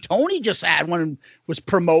Restrain, Tony, just had one and was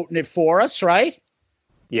promoting it for us, right?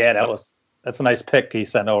 Yeah, that's a nice pic he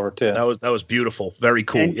sent over too. That was beautiful. Very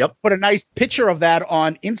cool. And yep. Put a nice picture of that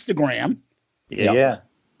on Instagram. Yeah.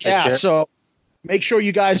 So make sure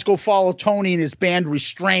you guys go follow Tony and his band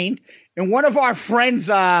Restrained. And one of our friends,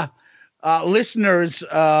 listeners,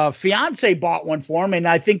 fiance bought one for him, and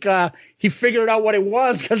I think he figured out what it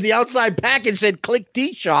was because the outside package said Click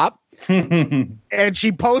Tea Shop, and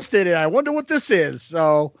she posted it. I wonder what this is.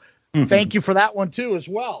 So thank you for that one too, as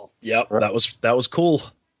well. Yep, that was cool.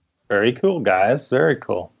 Very cool, guys. Very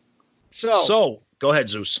cool. So go ahead,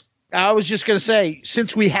 Zeus. I was just gonna say,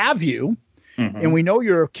 since we have you, and we know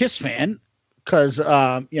you're a Kiss fan, because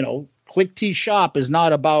Click Tea Shop is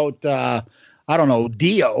not about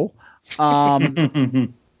Dio.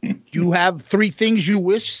 You have 3 things you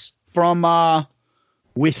wish from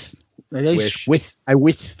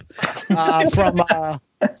from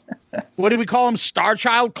what do we call them? Star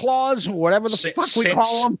Child Claus, whatever the fuck we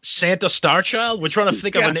call them. Santa Star Child. We're trying to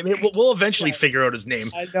think of a name. We'll eventually figure out his name.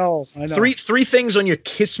 I know. 3 things on your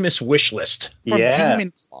Kissmas wish list. From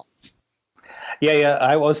Demon Claus. Yeah.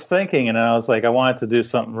 I was thinking, and I was like, I wanted to do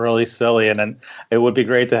something really silly, and then it would be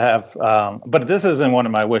great to have. But this isn't one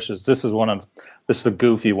of my wishes. This is a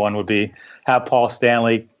goofy one. Would be have Paul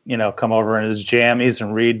Stanley, come over in his jammies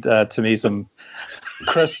and read to me some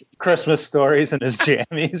Christmas stories in his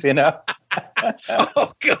jammies.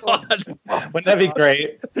 Oh God! Wouldn't that be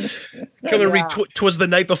great? Hillary, 'twas the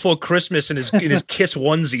night before Christmas in his Kiss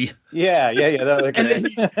onesie. Yeah. That would And then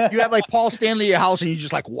you have like Paul Stanley at your house, and you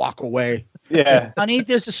just like walk away. Yeah. Honey,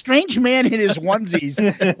 there's a strange man in his onesies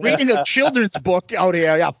reading a children's book out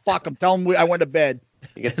here. Yeah, fuck him. Tell him I went to bed.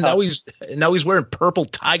 Now he's wearing purple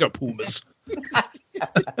tiger pumas.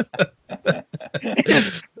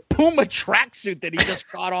 Puma tracksuit that he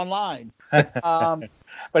just got online.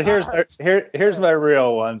 But here's my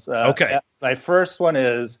real ones. Okay. My first one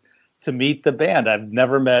is to meet the band. I've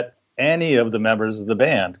never met any of the members of the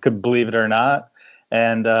band, could believe it or not.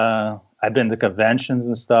 And I've been to conventions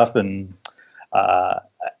and stuff, and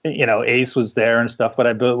Ace was there and stuff, but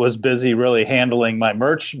I was busy really handling my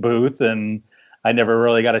merch booth, and I never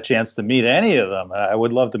really got a chance to meet any of them. I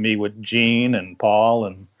would love to meet with Gene and Paul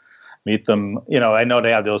and meet them. I know they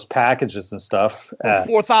have those packages and stuff.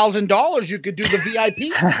 For $4,000, you could do the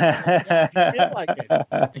VIP.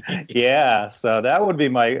 Yeah, so that would be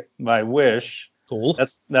my wish. Cool.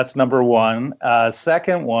 That's number one.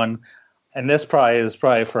 Second one, and this is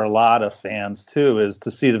probably for a lot of fans too, is to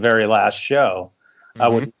see the very last show. Mm-hmm. I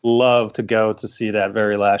would love to go to see that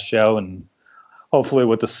very last show, and hopefully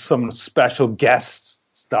with some special guest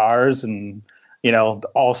stars and the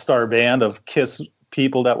all-star band of Kiss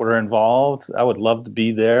people that were involved. I would love to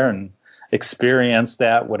be there and experience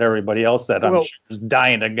that with everybody else that I'm sure is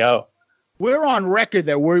dying to go. We're on record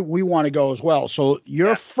that we want to go as well. So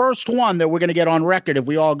your first one that we're going to get on record, if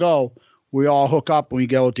we all go, we all hook up and we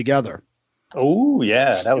go together. Oh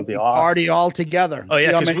yeah, that would be awesome. Party all together. Oh yeah,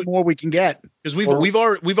 see how many more we can get. Because we've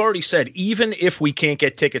already said, even if we can't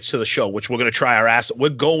get tickets to the show, which we're going to try our ass, we're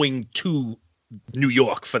going to New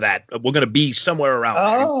York for that. We're going to be somewhere around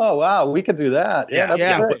there. Oh wow, we could do that. Yeah.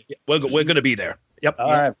 We're going to be there. Yep.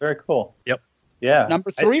 All right, very cool. Yep. Yeah.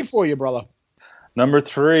 Number 3 for you, brother. Number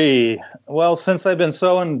 3. Well, since I've been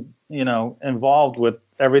so involved with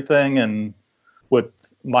everything and with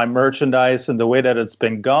my merchandise and the way that it's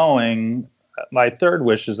been going, my third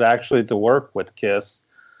wish is actually to work with Kiss.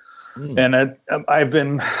 And I've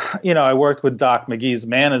been, I worked with Doc McGee's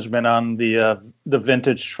management on the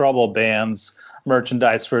Vintage Trouble band's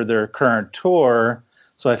merchandise for their current tour.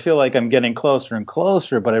 So I feel like I'm getting closer and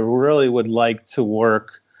closer, but I really would like to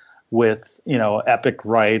work with, Epic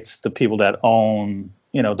Rights, the people that own,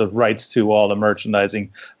 the rights to all the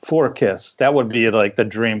merchandising for Kiss. That would be like the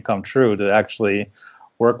dream come true, to actually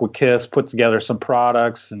work with Kiss, put together some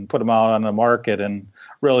products and put them out on the market and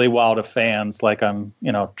really wow the fans like I'm,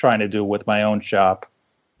 trying to do with my own shop.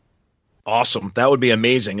 Awesome. That would be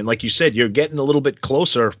amazing. And like you said, you're getting a little bit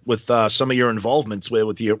closer with some of your involvements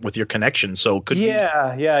with your connection. So could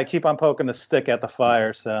I keep on poking the stick at the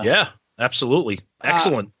fire. So yeah, absolutely.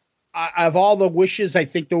 Excellent. Of all the wishes I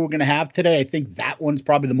think that we're going to have today, I think that one's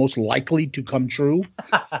probably the most likely to come true.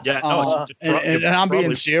 Yeah, no, and I'm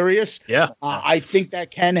being serious. Yeah, I think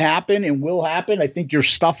that can happen and will happen. I think your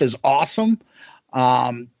stuff is awesome.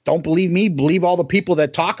 Don't believe me. Believe all the people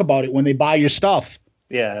that talk about it when they buy your stuff.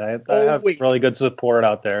 Yeah, I have really good support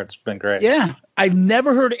out there. It's been great. Yeah, I've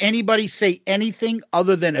never heard anybody say anything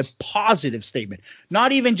other than a positive statement.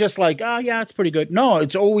 Not even just like, oh, yeah, it's pretty good. No,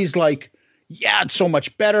 it's always like, yeah, it's so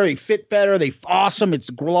much better. They fit better. They're awesome.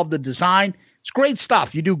 Love the design. It's great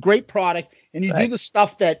stuff. You do great product, and you do the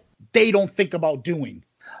stuff that they don't think about doing.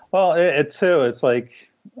 Well, it's like,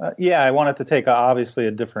 I wanted to take obviously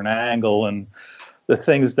a different angle, and the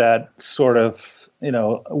things that sort of,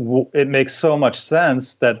 it makes so much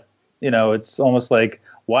sense that, it's almost like,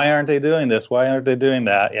 why aren't they doing this? Why aren't they doing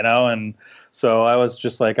that? And so I was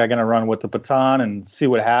just like, I'm going to run with the baton and see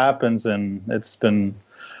what happens. And it's been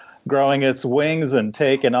growing its wings and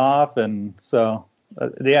taking off. And so,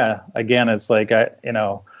 again, it's like,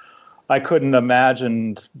 I couldn't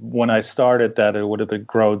imagine when I started that it would have been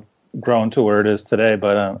grown to where it is today,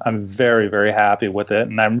 but I'm very, very happy with it.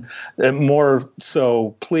 And I'm more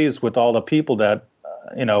so pleased with all the people that,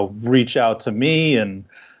 reach out to me and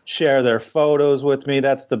share their photos with me.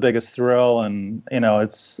 That's the biggest thrill. And,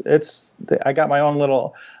 I got my own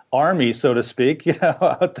little army, so to speak,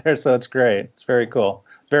 out there. So it's great. It's very cool.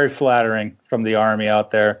 Very flattering from the army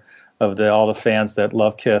out there of all the fans that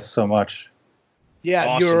love Kiss so much. Yeah.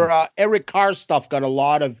 Awesome. Your Eric Carr stuff got a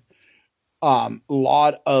lot of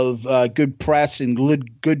good press and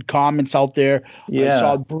good comments out there. Yeah. I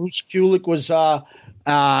saw Bruce Kulick was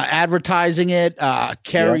advertising it.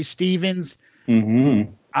 Carrie Stevens.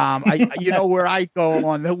 Mm-hmm. Where I go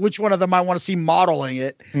on which one of them I want to see modeling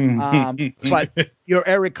it. But your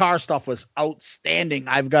Eric Carr stuff was outstanding.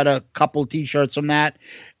 I've got a couple T-shirts from that.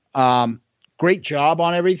 Great job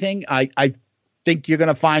on everything. I think you're going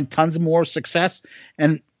to find tons more success.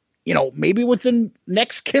 And maybe within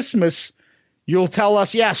next Christmas, you'll tell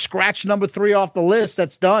us, scratch number 3 off the list.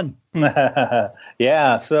 That's done.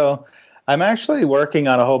 Yeah. So I'm actually working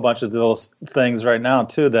on a whole bunch of those things right now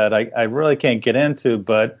too, that I really can't get into,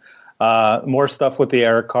 but more stuff with the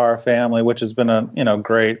Eric Carr family, which has been a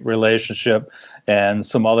great relationship, and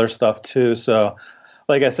some other stuff too. So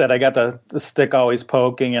like I said, I got the stick always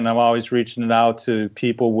poking, and I'm always reaching out to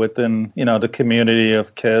people within, the community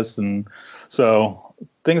of KISS. And so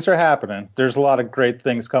things are happening. There's a lot of great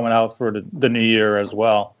things coming out for the new year as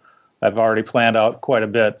well. I've already planned out quite a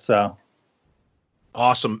bit. So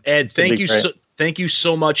awesome. Ed, thank you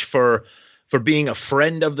so much for being a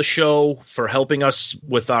friend of the show, for helping us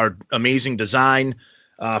with our amazing design,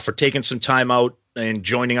 for taking some time out and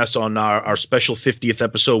joining us on our special 50th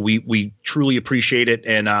episode. We truly appreciate it.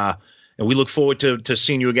 And we look forward to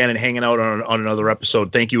seeing you again and hanging out on another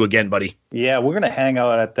episode. Thank you again, buddy. Yeah, we're going to hang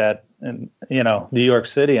out at that in New York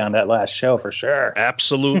City on that last show for sure.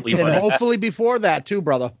 Absolutely. And hopefully before that too,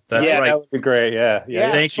 brother. That's right. That would be great. Yeah.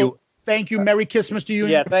 Thank you. Thank you. Merry Christmas to you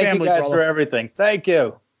and your thank family, you guys brother. for everything. Thank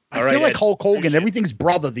you. I feel like Hulk Hogan. Everything's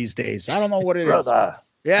brother these days. I don't know what it is. Brother.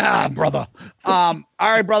 Yeah, brother. All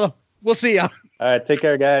right, brother. We'll see ya. All right, take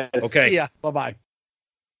care, guys. Okay. See ya. Bye-bye.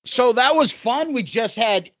 So that was fun. We just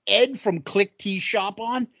had Ed from Click Tea Shop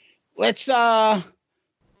on. Let's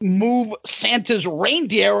move Santa's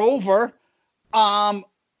reindeer over around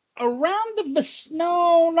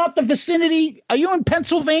not the vicinity. Are you in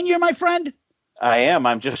Pennsylvania, my friend? I am.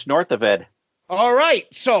 I'm just north of Ed. All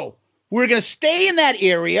right. So we're going to stay in that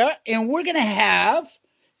area, and we're going to have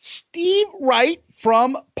Steve Wright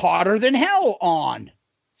from Potter Than Hell on.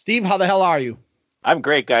 Steve, how the hell are you? I'm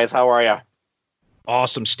great, guys. How are you?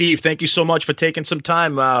 Awesome. Steve, thank you so much for taking some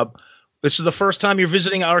time. This is the first time you're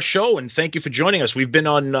visiting our show, and thank you for joining us. We've been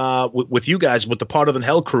on with you guys with the Potter Than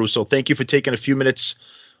Hell crew, so thank you for taking a few minutes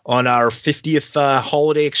on our 50th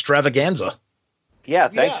holiday extravaganza. Yeah,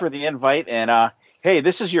 thanks for the invite. And hey,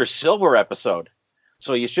 this is your silver episode,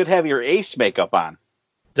 so you should have your ace makeup on.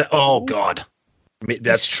 Oh, God. I mean,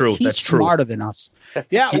 that's true. He's that's true. Smarter than us.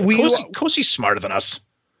 Yeah, of course he's smarter than us.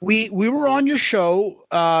 We were on your show.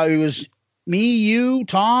 It was me, you,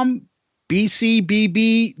 Tom, BC,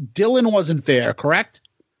 BB. Dylan wasn't there, correct?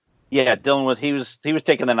 Yeah, Dylan was. He was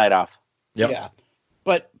taking the night off. Yep. Yeah,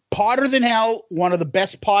 but Potter Than Hell, one of the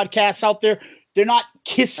best podcasts out there. They're not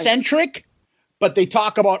Kiss centric, but they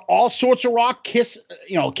talk about all sorts of rock. Kiss,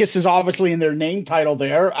 Kiss is obviously in their name title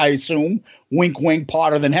there, I assume. Wink, wink,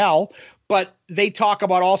 Potter Than Hell. But they talk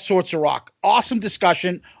about all sorts of rock. Awesome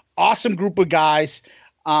discussion. Awesome group of guys.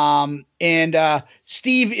 And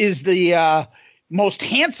Steve is the most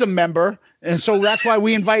handsome member, and so that's why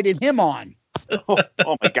we invited him on.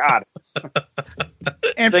 Oh my God!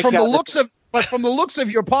 And from the looks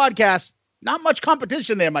of your podcast, not much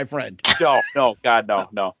competition there, my friend. No, God,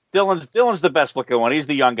 no. Dylan's the best looking one. He's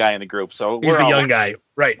the young guy in the group, so he's the young guy.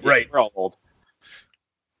 Right. We're all old.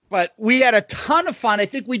 But we had a ton of fun. I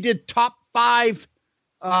think we did top 5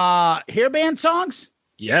 hairband songs.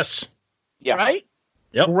 Yes. Yeah. Right.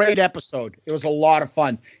 Yep. Great episode. It was a lot of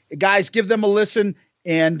fun. Guys, give them a listen,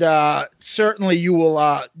 and certainly you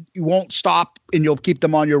won't stop, and you'll keep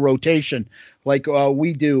them on your rotation like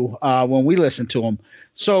we do when we listen to them.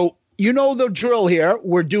 So you know the drill here.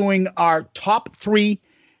 We're doing our top 3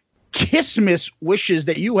 Kissmas wishes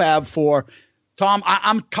that you have for Tom.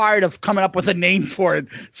 I'm tired of coming up with a name for it.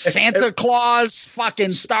 Santa Claus,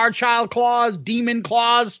 fucking Star Child Claus, Demon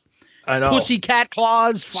Claus. I know. Pussycat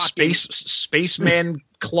Claus, Spaceman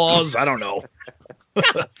Claus. I don't know.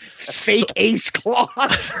 Fake Ace Claus.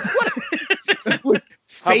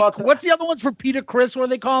 What's the other ones for Peter Chris? What do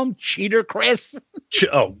they call him? Cheater Chris.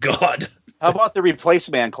 Oh God. How about the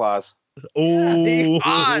replacement clause? Oh,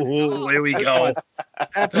 here we go.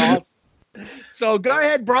 That's awesome. So go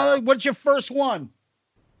ahead, brother. What's your first one?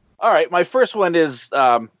 All right, my first one is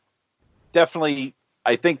definitely.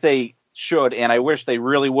 I think they should, and I wish they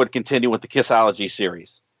really would continue with the Kissology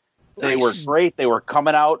series. They were great. They were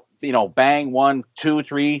coming out, bang, 1, 2,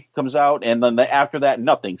 3 comes out, and then after that,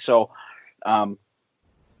 nothing. So, God,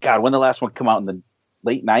 when the last one come out in the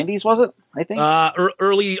late 90s, was it? I think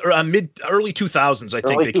early 2000s. I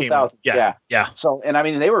think they came out. Yeah. So, and I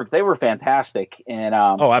mean, they were fantastic, and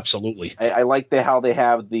oh, absolutely. I like how they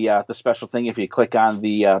have the special thing. If you click on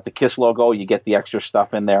the Kiss logo, you get the extra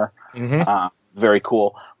stuff in there. Mm-hmm. Very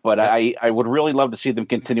cool. But I would really love to see them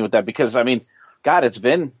continue with that, because I mean, God, it's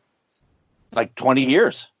been like 20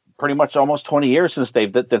 years, pretty much almost 20 years since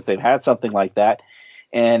they've had something like that,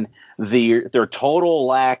 and their total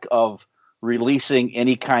lack of releasing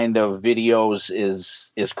any kind of videos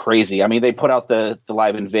is crazy. I mean, they put out the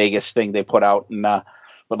Live in Vegas thing they put out in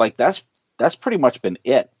but like that's pretty much been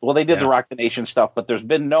it. Well, they did the Rock the Nation stuff, but there's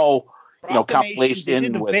been no compilation. They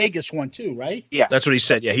did the Vegas one too, right? Yeah, that's what he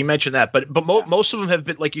said. Yeah, he mentioned that. But most of them have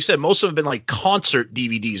been, like you said, most of them have been like concert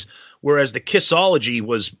DVDs, whereas the Kissology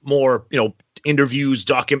was more, interviews,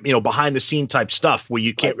 behind the scene type stuff where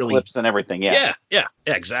you can't really clips and everything. Yeah,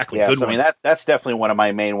 exactly. Yeah, Good so, one. I mean that's definitely one of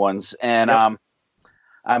my main ones, and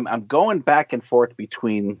I'm going back and forth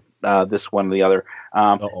between this one and the other.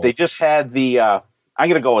 They just had the. I'm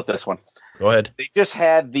going to go with this one. Go ahead. They just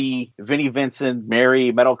had the Vinnie Vincent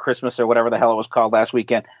Merry Metal Christmas or whatever the hell it was called last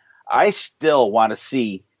weekend. I still want to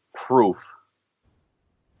see proof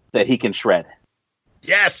that he can shred.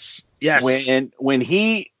 Yes. When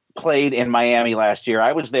he played in Miami last year,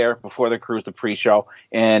 I was there before the cruise, the pre-show,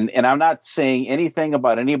 and I'm not saying anything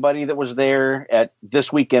about anybody that was there at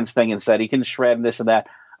this weekend's thing and said he can shred and this and that.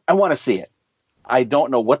 I want to see it. I don't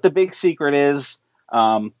know what the big secret is.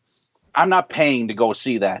 I'm not paying to go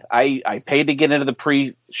see that. I paid to get into the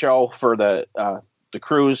pre-show for the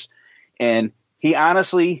cruise, and he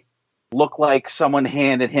honestly looked like someone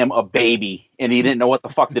handed him a baby, and he didn't know what the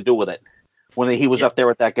fuck to do with it when he was up there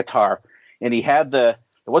with that guitar. And he had it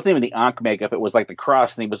wasn't even the Ankh makeup; it was like the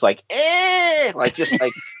cross, and he was like, like just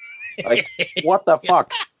like what the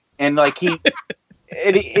fuck? And like he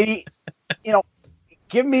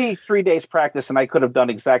give me 3 days practice, and I could have done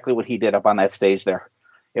exactly what he did up on that stage there.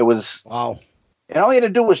 It was wow. And all he had to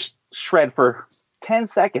do was shred for 10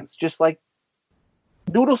 seconds, just like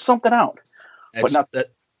noodle something out.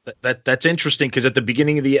 That's interesting, because at the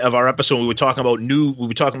beginning of our episode we were talking about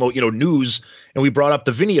news, and we brought up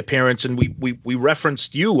the Vinny appearance, and we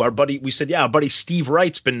referenced you, our buddy. We said, our buddy Steve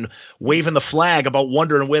Wright's been waving the flag about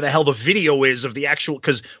wondering where the hell the video is of the actual,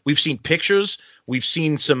 because we've seen pictures, we've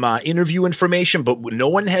seen some interview information, but no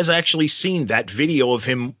one has actually seen that video of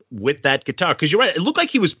him with that guitar. Because you're right, it looked like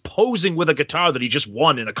he was posing with a guitar that he just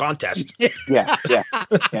won in a contest. Yeah.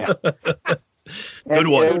 Good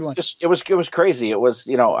one. It was crazy. It was,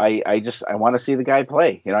 I want to see the guy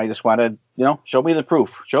play. I just want to, show me the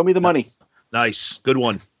proof, show me the money. Nice, good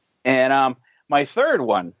one. And my third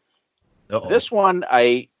one, this one,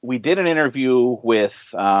 we did an interview with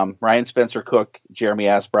Ryan Spencer Cook, Jeremy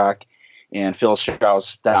Asbrock, and Phil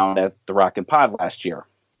Strauss down at the Rockin' Pod last year.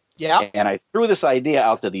 Yeah, and I threw this idea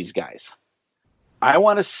out to these guys. I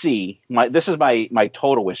want to see this is my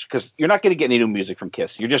total wish, because you're not going to get any new music from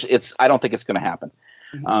Kiss. I don't think it's going to happen.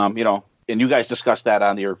 Mm-hmm. And you guys discussed that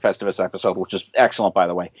on your Festivus episode, which is excellent, by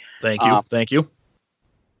the way. Thank you. Thank you.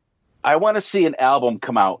 I want to see an album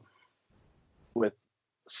come out with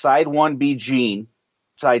side 1 be Gene,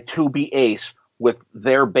 side 2 be Ace, with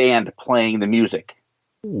their band playing the music.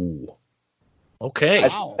 Ooh. Okay. I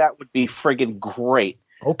think that would be friggin' great.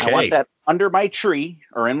 Okay. I want that under my tree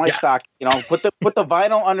or in my stocking. Put the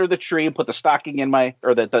vinyl under the tree and put the stocking in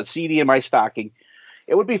the CD in my stocking.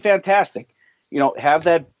 It would be fantastic. Have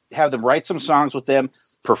them write some songs with them,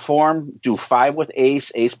 perform, do 5 with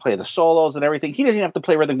Ace play the solos and everything. He doesn't even have to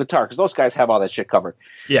play rhythm guitar, because those guys have all that shit covered.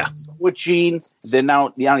 Yeah. With Gene, then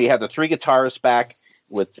now you have the 3 guitarists back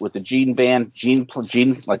with the Gene band. Gene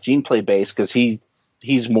play bass, because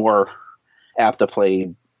he's more apt to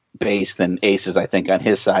play bass than Ace is, I think, on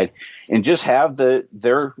his side, and just have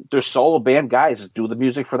their solo band guys do the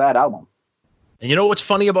music for that album. And you know what's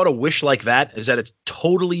funny about a wish like that is that it's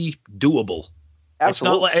totally doable.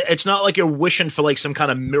 Absolutely. It's not like you're wishing for like some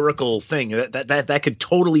kind of miracle thing that could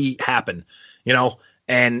totally happen,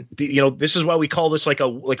 And this is why we call this like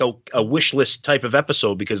a wish list type of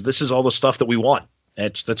episode, because this is all the stuff that we want.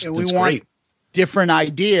 That's great. Different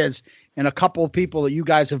ideas. And a couple of people that you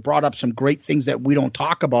guys have brought up some great things that we don't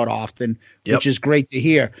talk about often, which is great to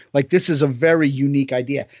hear. Like, this is a very unique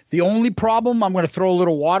idea. The only problem, I'm going to throw a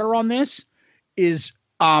little water on this, is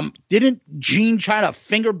didn't Gene try to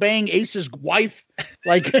finger bang Ace's wife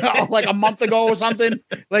like a month ago or something?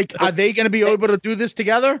 Like, are they going to be able to do this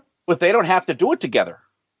together? But they don't have to do it together.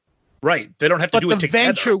 Right. They don't have to do it together. But the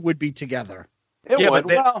venture would be together. It would.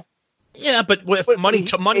 But if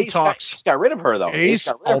money talks. Ace got rid of her, though. Ace,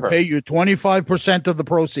 I'll pay you 25% of the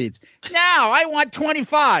proceeds. No, I want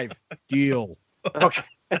 25. Deal. Okay.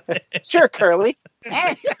 Sure, Curly.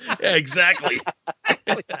 Yeah, exactly.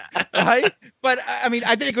 Right? But I mean,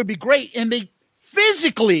 I think it would be great. And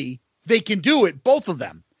they can do it, both of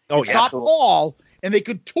them. It's not all, and they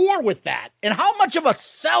could tour with that. And how much of a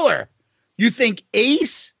seller you think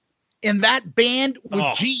Ace in that band with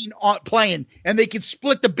Gene playing, and they could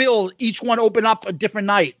split the bill, each one open up a different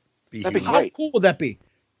night? That'd be How great. cool would that be?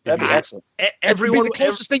 That'd be excellent. Everyone, the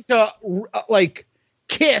closest thing to like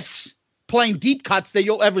Kiss playing deep cuts that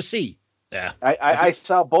you'll ever see. Yeah, I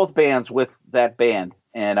saw both bands with that band,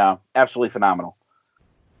 and absolutely phenomenal.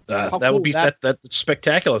 That would be that's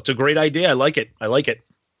spectacular. It's a great idea. I like it.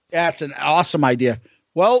 That's an awesome idea.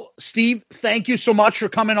 Well, Steve, thank you so much for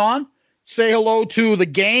coming on. Say hello to the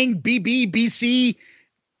gang, BBBC,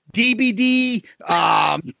 DBD,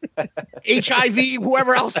 HIV,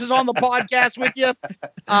 whoever else is on the podcast with you.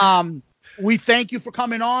 We thank you for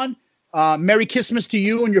coming on. Merry Christmas to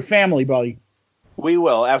you and your family, buddy. We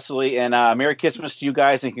will, absolutely. And Merry Christmas to you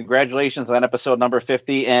guys, and congratulations on episode number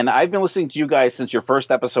 50. And I've been listening to you guys since your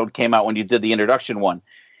first episode came out when you did the introduction one.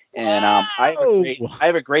 And I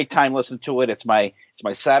have a great time listening to it. It's my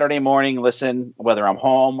Saturday morning listen, whether I'm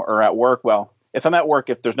home or at work. Well, if I'm at work,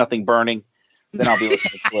 if there's nothing burning, then I'll be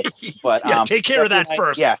listening to it. But take care of that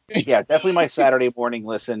first. Yeah, definitely my Saturday morning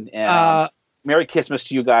listen. And Merry Christmas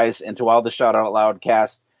to you guys and to all the Shout Out Loud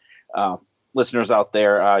cast listeners out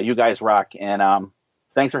there. You guys rock. And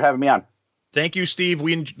thanks for having me on. Thank you, Steve.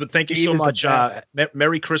 Thank you so much.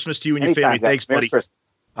 Merry Christmas to you and your family. Guys. Thanks, buddy.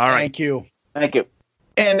 All right. Thank you. Thank you.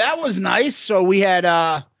 And that was nice. So we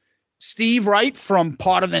had Steve Wright from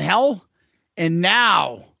Hotter Than Hell. And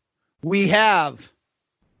now we have,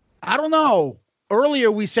 I don't know,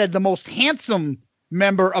 earlier we said the most handsome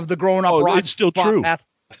member of the Grown Up Rock. It's still true.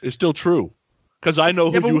 It's still true. Because I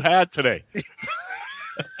know who you had today.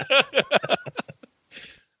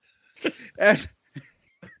 As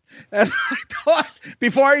I thought,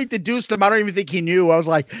 before I introduced him, I don't even think he knew. I was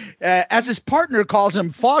like, as his partner calls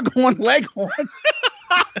him, Foghorn Leghorn.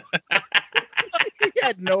 He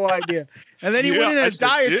had no idea. And then he went in a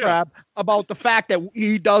diatribe about the fact that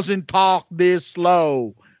he doesn't talk this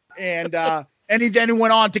slow. And he then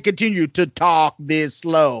went on to continue to talk this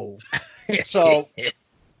slow. So,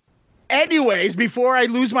 anyways, before I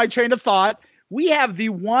lose my train of thought, we have the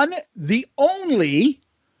one, the only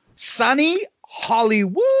Sonny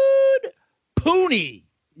Hollywood Pooney.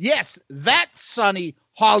 Yes, that's Sonny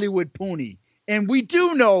Hollywood Pooney. And we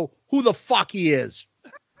do know who the fuck he is.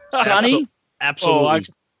 Sonny? Absolutely.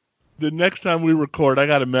 The next time we record, I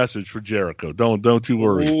got a message for Jericho. Don't you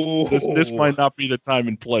worry. This might not be the time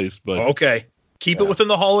and place, but okay. Keep it within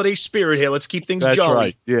the holiday spirit here. Let's keep things that's jolly.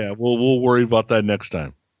 Right. Yeah, we'll worry about that next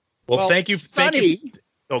time. Well, thank you. Sonny, thank you.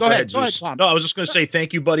 Oh, go ahead, Zeus. Tom. No, I was just going to say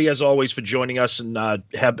thank you, buddy, as always, for joining us and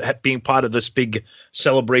being part of this big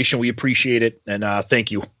celebration. We appreciate it, and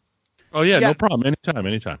thank you. Oh yeah, no problem.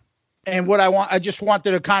 Anytime. And what I just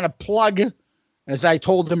wanted to kind of plug, as I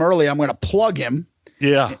told him earlier, I'm going to plug him.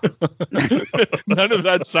 Yeah. None of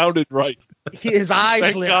that sounded right. His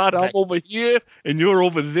eyes. Thank God I'm over here and you're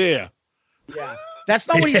over there. Yeah. That's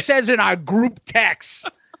not what he says in our group text.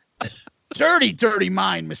 Dirty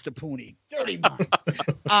mind, Mr. Pooney. Dirty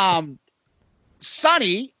mind.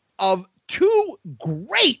 Sonny of two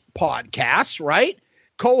great podcasts, right?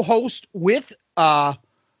 Co-host with our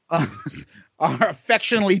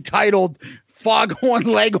affectionately titled Foghorn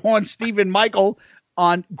Leghorn Stephen Michael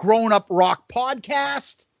on Grown Up Rock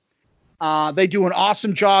Podcast. They do an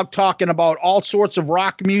awesome job talking about all sorts of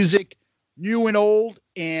rock music, new and old,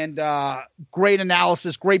 and great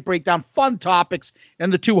analysis, great breakdown, fun topics,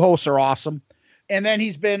 and the two hosts are awesome. And then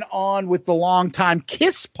he's been on with the longtime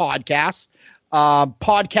Kiss podcast,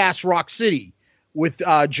 Podcast Rock City, with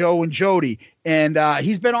Joe and Jody. And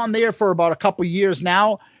he's been on there for about a couple years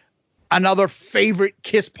now. Another favorite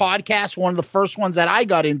Kiss podcast, one of the first ones that I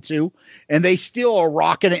got into, and they still are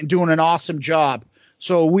rocking it and doing an awesome job.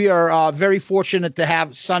 So we are very fortunate to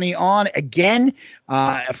have Sonny on again,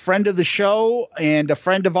 a friend of the show and a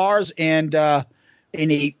friend of ours, and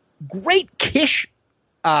a great Kiss.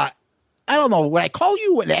 I don't know. Would I call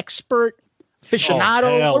you an expert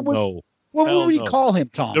aficionado? No. What would we call him,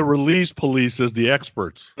 Tom? The release police is the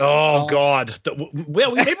experts. Oh God!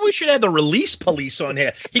 Well, maybe we should have the release police on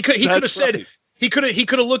here. He could have said right. he could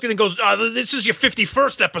have looked at it and goes, "This is your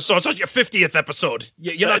 51st episode. It's not your 50th episode.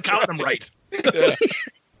 You're not counting them right."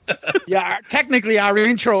 Yeah, technically our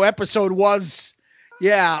intro episode was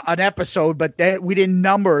an episode, but we didn't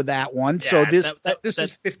number that one. So this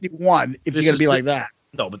is 51. If you're gonna be like that.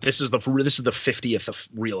 No, but this is the 50th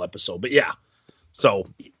real episode. But yeah, so.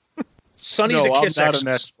 Sonny's a Kiss I'm not expert.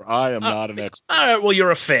 an expert. I am not an expert. All right, well,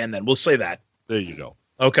 you're a fan then. We'll say that. There you go.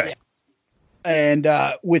 Okay. And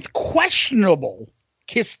with questionable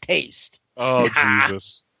Kiss taste. Oh,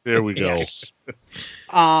 Jesus. There we go. Yes.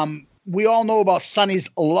 We all know about Sonny's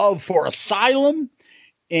love for Asylum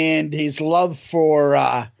and his love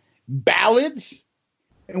for ballads.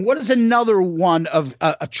 And what is another one of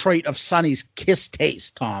a trait of Sonny's Kiss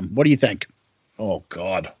taste, Tom? What do you think? Oh,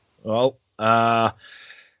 God. Well,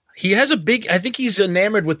 he has I think he's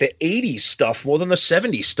enamored with the 80s stuff more than the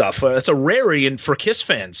 70s stuff. That's a rarity for Kiss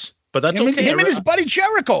fans, but that's okay. Him and his buddy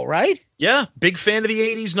Jericho, right? Yeah, big fan of the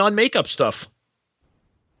 80s non-makeup stuff.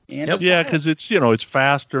 Yeah, because it's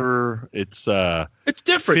faster. It's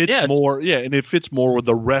different. Fits more. Yeah, and it fits more with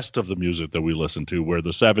the rest of the music that we listen to, where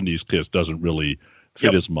the '70s Kiss doesn't really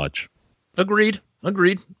fit as much. Agreed. I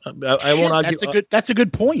won't argue. That's a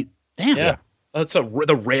good point. Damn. Yeah. That's the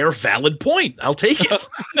rare valid point. I'll take it.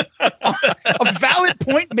 A valid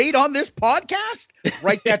point made on this podcast?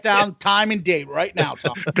 Write that down, time and date right now,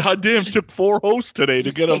 Tom. Goddamn, took 4 hosts today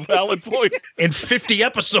to get a valid point. In 50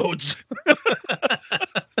 episodes.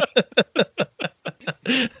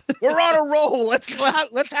 We're on a roll. Let's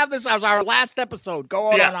have this as our last episode.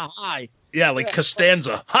 Go out on a high. Yeah, like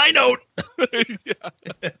Costanza. High note.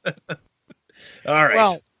 All right.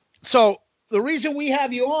 Well, so the reason we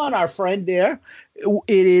have you on, our friend there,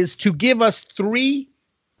 it is to give us 3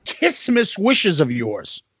 Kissmas wishes of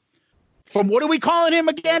yours. From what are we calling him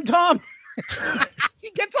again, Tom? He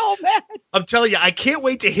gets all mad. I'm telling you, I can't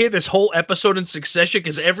wait to hear this whole episode in succession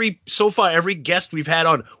because every guest we've had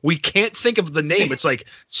on, we can't think of the name. It's like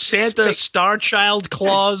Santa, Star Child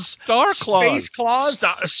Claus, Star Claus, Space Claus,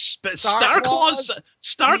 Star Claus.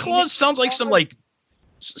 Star Claus sounds like some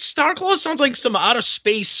Star Claus sounds like some outer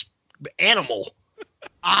space animal.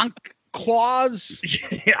 Ankh Claus.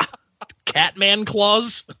 Yeah. Catman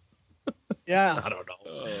Claus. Yeah. I don't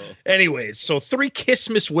know. Anyways, so 3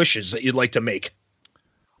 Kissmas wishes that you'd like to make.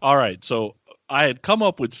 All right. So I had come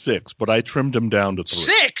up with 6, but I trimmed them down to 3.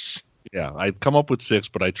 6? Yeah. I'd come up with 6,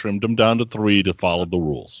 but I trimmed them down to 3 to follow the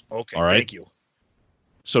rules. Okay. All right. Thank you.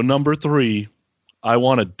 So number 3, I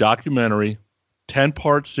want a documentary,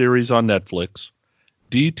 10-part series on Netflix,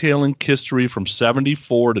 detailing history from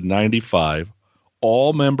 74 to 95,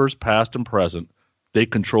 all members past and present. They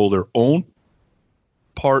control their own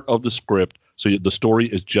part of the script, so the story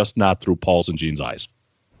is just not through Paul's and Gene's eyes.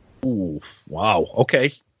 Ooh, wow. Okay.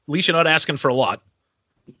 At least you're not asking for a lot.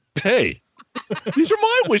 Hey, these are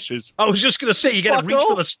my wishes. I was just going to say, you got to reach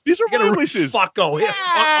for the... These are my wishes. Fucko.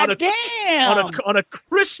 Damn. On a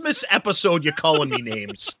Christmas episode, you're calling me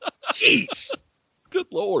names. Jeez. Good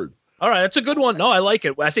Lord. All right, that's a good one. No, I like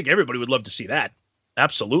it. I think everybody would love to see that.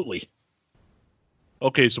 Absolutely.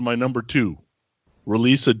 Okay, so my number 2,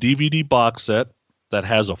 release a DVD box set that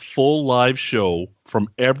has a full live show from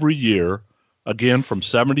every year, again from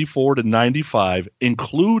 74 to 95,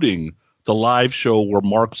 including the live show where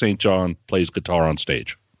Mark St. John plays guitar on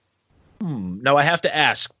stage. Now I have to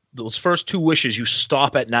ask, those first 2 wishes, you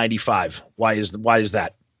stop at 95. Why is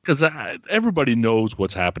that? Because everybody knows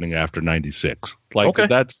what's happening after 96. Like, okay.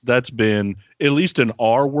 That's been, at least in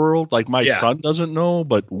our world, like my son doesn't know,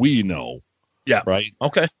 but we know. Yeah. Right?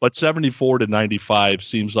 Okay. But 74 to 95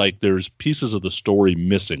 seems like there's pieces of the story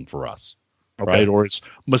missing for us. Okay. Right? Or it's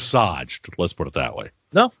massaged. Let's put it that way.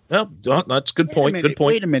 No, that's a good point. Good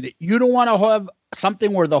point. Wait a minute. You don't want to have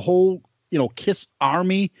something where the whole, Kiss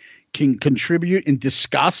Army can contribute and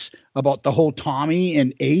discuss about the whole Tommy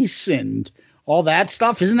and Ace and all that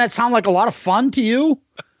stuff? Doesn't that sound like a lot of fun to you?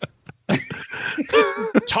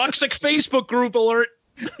 Toxic Facebook group alert.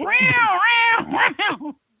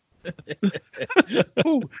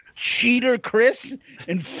 Who? Cheater Chris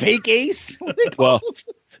and fake Ace? Well,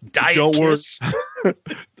 Diet don't Kiss. worry.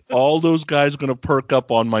 All those guys are going to perk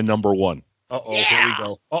up on my number 1. Uh-oh, here we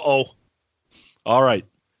go. Uh-oh. All right.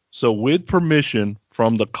 So with permission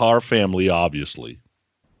from the Carr family, obviously,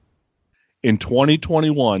 in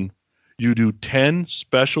 2021, you do 10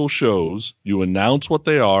 special shows. You announce what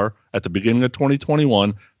they are at the beginning of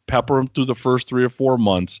 2021, pepper them through the first 3 or 4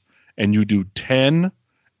 months, and you do 10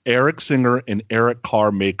 Eric Singer and Eric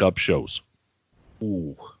Carr makeup shows.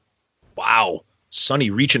 Ooh. Wow. Sonny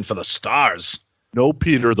reaching for the stars. No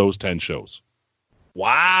Peter, those 10 shows.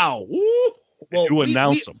 Wow. Ooh. Well, you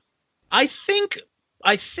announce them. I think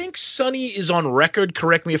Sonny is on record,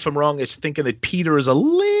 correct me if I'm wrong, is thinking that Peter is a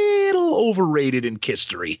little overrated in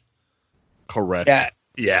history. Correct.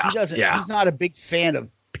 Yeah. He's not a big fan of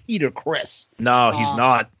Peter Criss. No, he's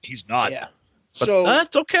not. He's not. Yeah. But so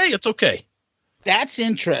it's okay. It's okay. That's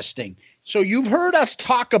interesting. So you've heard us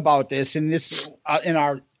talk about this in in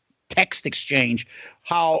our text exchange,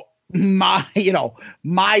 how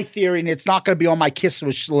my theory, and it's not going to be on my Kiss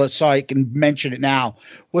wish list, so I can mention it now,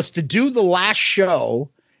 was to do the last show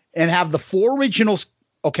and have the 4 originals,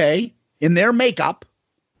 in their makeup.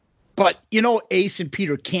 But, Ace and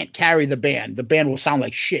Peter can't carry the band. The band will sound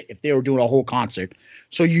like shit if they were doing a whole concert.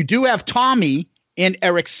 So you do have Tommy and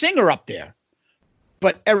Eric Singer up there.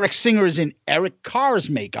 But Eric Singer is in Eric Carr's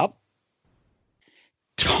makeup.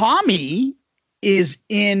 Tommy is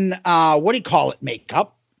in,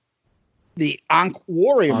 makeup. The Ankh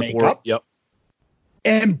Warrior makeup. Yep.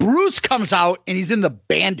 And Bruce comes out and he's in the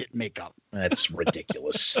Bandit makeup. That's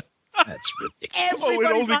ridiculous. That's ridiculous. It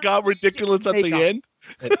only got ridiculous at the end.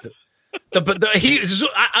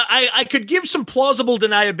 I could give some plausible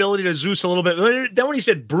deniability to Zeus a little bit. Then when he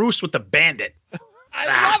said Bruce with the bandit,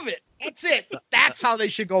 I love it. That's it. That's how they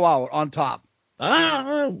should go out on top.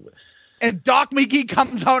 And Doc McGee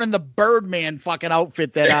comes out in the Birdman fucking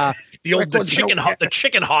outfit that the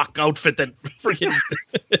chicken hawk outfit that freaking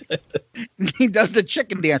he does the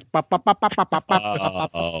chicken dance.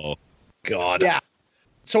 Oh God. Yeah.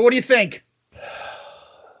 So what do you think?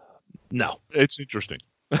 No, it's interesting.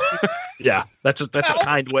 Yeah, that's a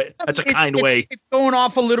kind way. That's a kind way. It's going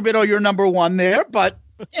off a little bit of your number one there, but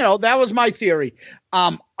that was my theory.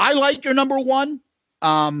 I like your number one.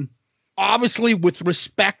 Obviously, with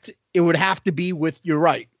respect, it would have to be with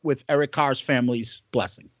Eric Carr's family's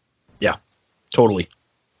blessing. Yeah, totally.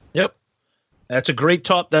 Yep. That's a great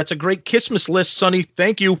That's a great Christmas list, Sonny.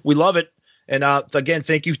 Thank you. We love it. And again,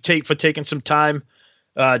 thank you, Tate, for taking some time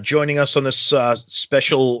joining us on this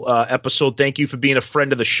special episode. Thank you for being a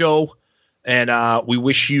friend of the show. And we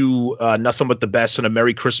wish you nothing but the best and a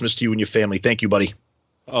Merry Christmas to you and your family. Thank you, buddy.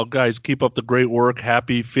 Oh, guys, keep up the great work.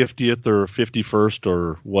 Happy 50th or 51st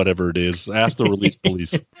or whatever it is. Ask the release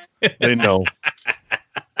police. They know.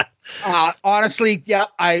 Honestly, yeah,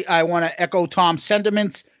 I want to echo Tom's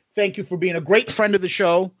sentiments. Thank you for being a great friend of the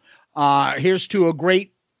show. Here's to a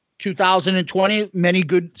great 2020. Many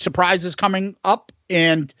good surprises coming up.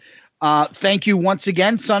 And thank you once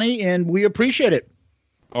again, Sonny, and we appreciate it.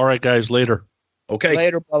 All right, guys, later. Okay.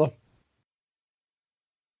 Later, brother.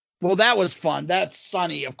 Well, that was fun. That's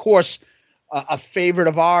Sonny. Of course, a favorite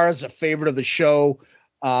of ours, a favorite of the show.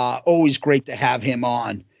 Always great to have him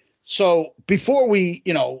on. So before we,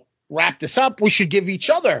 wrap this up, we should give each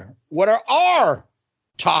other what are our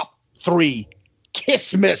top 3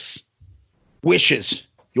 Kissmas wishes.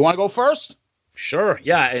 You want to go first? Sure.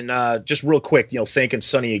 Yeah. And just real quick, thanking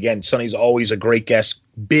Sonny again. Sonny's always a great guest,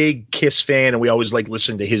 big Kiss fan, and we always like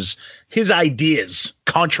listen to his ideas,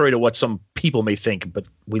 contrary to what some people may think, but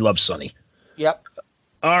we love Sonny. Yep.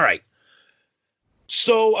 All right.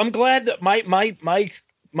 So I'm glad that my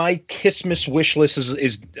Kissmas wish list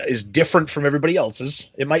is different from everybody else's.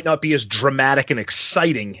 It might not be as dramatic and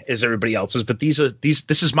exciting as everybody else's, but this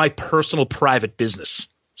is my personal private business.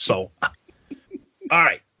 So, all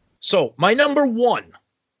right. So my number 1,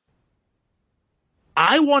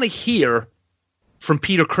 I want to hear from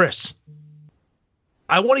Peter Criss.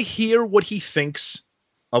 I want to hear what he thinks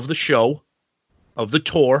of the show, of the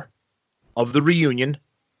tour, of the reunion,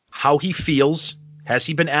 how he feels. Has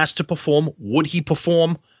he been asked to perform? Would he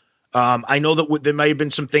perform? I know that there may have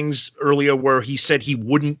been some things earlier where he said he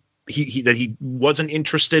wouldn't, that he wasn't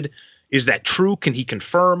interested. Is that true? Can he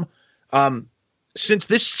confirm? Since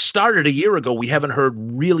this started a year ago, we haven't heard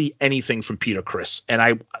really anything from Peter Criss,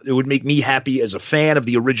 and it would make me happy as a fan of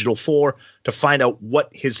the original 4 to find out what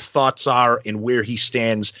his thoughts are and where he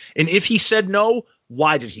stands. And if he said no,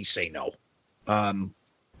 why did he say no?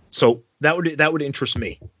 So that would interest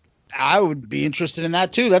me. I would be interested in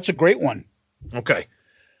that too. That's a great one. Okay.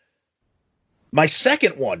 My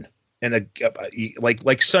second one, and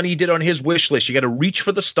like Sonny did on his wish list, you got to reach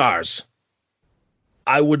for the stars.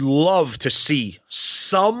 I would love to see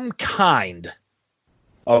some kind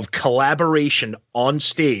of collaboration on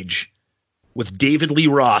stage with David Lee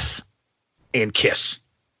Roth and Kiss.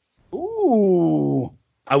 Ooh.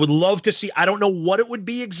 I would love to see. I don't know what it would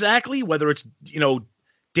be exactly, whether it's,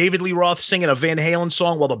 David Lee Roth singing a Van Halen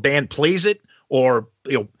song while the band plays it, or,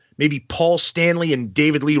 maybe Paul Stanley and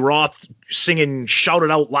David Lee Roth singing Shout It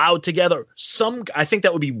Out Loud together. I think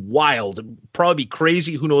that would be wild. It'd probably be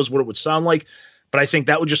crazy. Who knows what it would sound like. But I think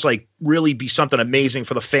that would just really be something amazing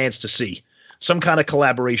for the fans to see. Some kind of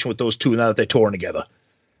collaboration with those two now that they're touring together.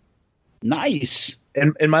 Nice.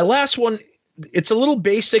 And my last one, it's a little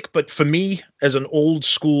basic, but for me as an old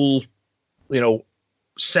school,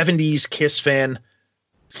 70s Kiss fan,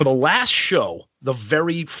 for the last show, the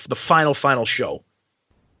final show,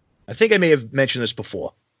 I think I may have mentioned this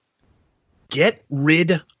before. Get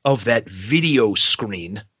rid of that video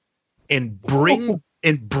screen and bring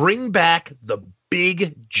back the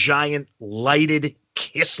big, giant, lighted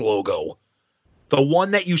Kiss logo. The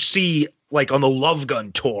one that you see on the Love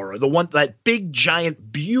Gun tour, or that big,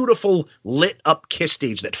 giant, beautiful, lit up Kiss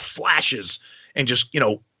stage that flashes and just,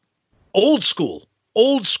 old school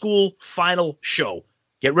final show.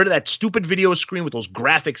 Get rid of that stupid video screen with those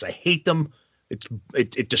graphics. I hate them.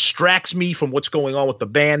 It distracts me from what's going on with the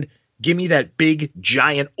band. Give me that big,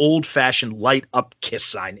 giant, old-fashioned light up Kiss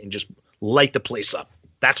sign and just light the place up.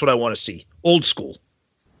 That's what I want to see. Old school.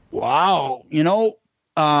 Wow.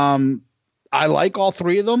 I like all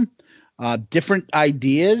 3 of them. Different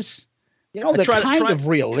ideas. They're kind of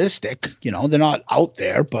realistic. They're not out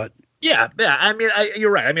there, but Yeah. I mean,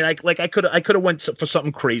 you're right. I mean, I could have went for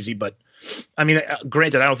something crazy, but I mean,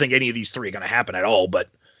 granted, I don't think any of these three are going to happen at all. But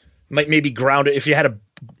maybe ground it. If you had to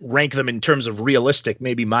rank them in terms of realistic,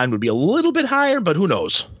 maybe mine would be a little bit higher. But who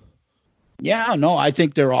knows? Yeah, no, I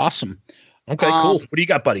think they're awesome. Okay, cool. What do you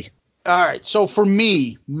got, buddy? All right. So for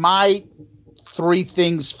me, my 3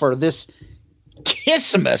 things for this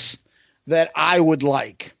Kissmas that I would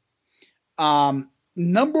like.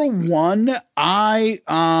 Number 1,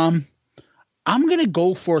 I'm gonna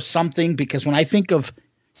go for something because when I think of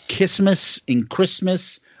Kissmas and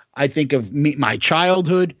Christmas, I think of my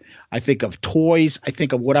childhood. I think of toys. I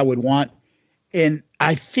think of what I would want, and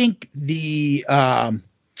I think the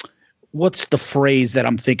what's the phrase that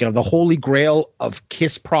I'm thinking of? The holy grail of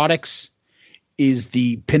Kiss products is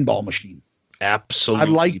the pinball machine. Absolutely.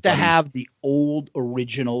 I'd like to have the old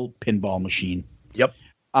original pinball machine. Yep.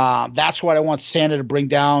 That's what I want Santa to bring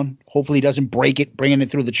down. Hopefully he doesn't break it, bringing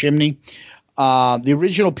it through the chimney. The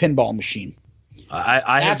original pinball machine.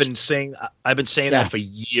 I've been saying that for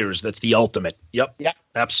years. That's the ultimate. Yep. Yep.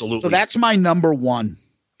 Absolutely. So that's my number 1.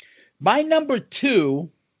 My number 2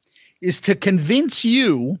 is to convince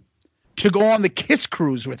you to go on the Kiss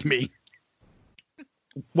cruise with me.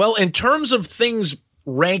 Well, in terms of things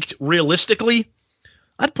ranked realistically,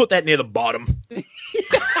 I'd put that near the bottom.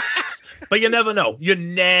 But you never know. You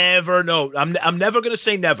never know. I'm never going to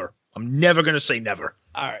say never. I'm never going to say never.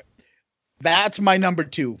 All right. That's my number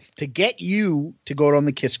 2, to get you to go on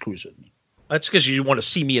the Kiss cruise with me. That's because you want to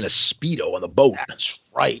see me in a Speedo on the boat. That's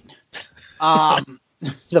right.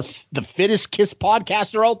 The fittest Kiss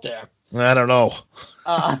podcaster out there. I don't know.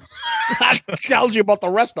 That tells you about the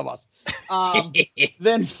rest of us.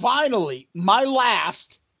 Then finally, my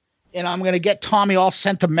last, and I'm going to get Tommy all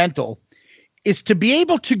sentimental, is to be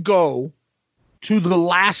able to go to the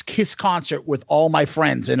last Kiss concert with all my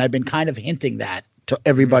friends. And I've been kind of hinting that to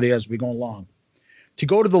everybody as we go along. To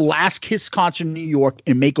go to the last Kiss concert in New York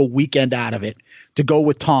and make a weekend out of it. To go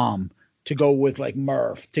with Tom. To go with like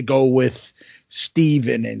Murph. To go with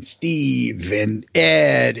Steven and Steve and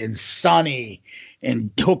Ed and Sonny. And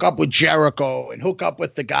hook up with Jericho and hook up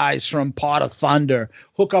with the guys from Part of Thunder.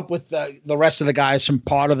 Hook up with the rest of the guys from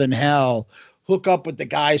Parter Than Hell. Hook up with the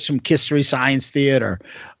guys from Kiss 3 Science Theater.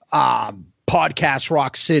 Podcast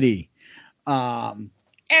Rock City. And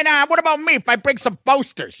what about me if I bring some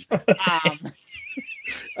posters?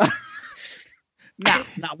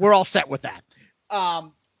 No, we're all set with that.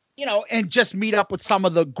 And just meet up with some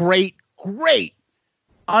of the great,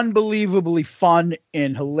 unbelievably fun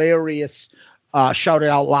and hilarious Shout It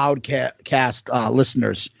Out Loud cast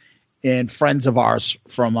listeners and friends of ours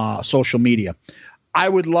from social media. I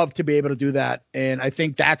would love to be able to do that. And I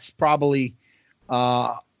think that's probably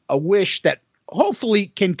a wish that hopefully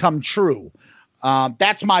can come true.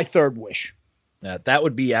 That's my third wish. That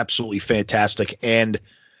would be absolutely fantastic. And,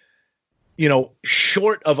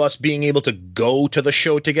 short of us being able to go to the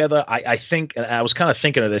show together, I think, and I was kind of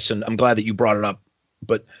thinking of this, and I'm glad that you brought it up,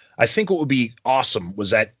 but I think what would be awesome was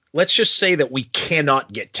that, let's just say that we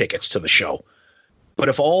cannot get tickets to the show. But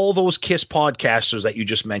if all those Kiss podcasters that you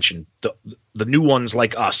just mentioned, the new ones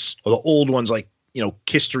like us, or the old ones like,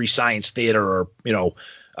 Kiss 3 Science Theater, or,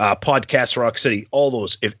 Podcast Rock City, all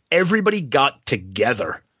those, if everybody got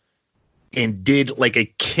together and did like a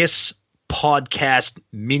Kiss podcast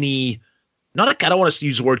mini, I don't want to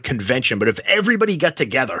use the word convention, but if everybody got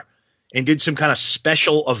together and did some kind of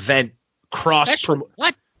special event, cross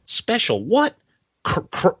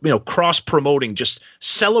promoting, just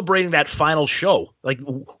celebrating that final show. Like,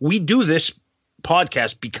 we do this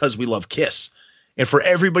podcast because we love Kiss, and for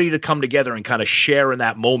everybody to come together and kind of share in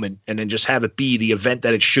that moment and then just have it be the event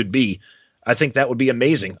that it should be, I think that would be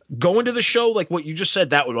amazing. Going to the show, like what you just said,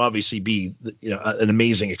 that would obviously be, an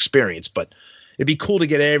amazing experience, but it'd be cool to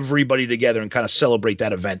get everybody together and kind of celebrate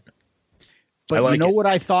that event. But what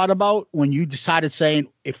I thought about when you decided saying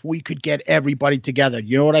if we could get everybody together?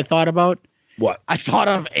 You know what I thought about? What? I thought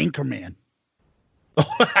of Anchorman.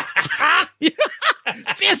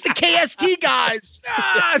 It's the KST guys.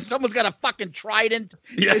 Someone's got a fucking trident.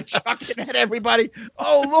 They're chucking at everybody.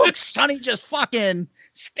 Oh, look, Sonny just fucking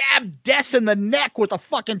stabbed Des in the neck with a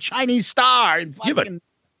fucking Chinese star. And fucking...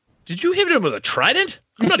 Did you hit him with a trident?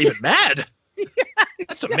 I'm not even mad.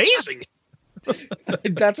 That's amazing.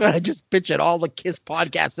 That's what I just pictured, all the Kiss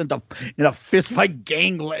podcasts in a fist fight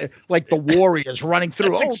gang like the Warriors running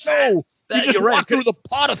through. You just walked through the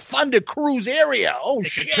Pot of Thunder cruise area. Oh,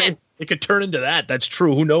 shit. It could turn into that. That's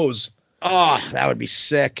true. Who knows? Oh, that would be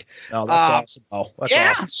sick. Oh, that's awesome. Oh, that's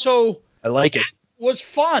awesome. So I like it. Was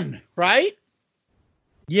fun, right?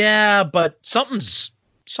 Yeah, but something's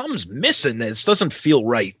missing. This doesn't feel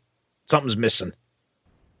right. Something's missing.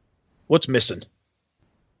 What's missing?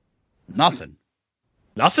 Nothing.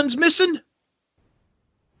 Nothing's missing?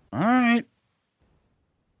 All right.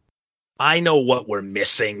 I know what we're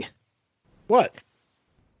missing. What?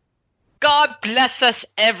 God bless us,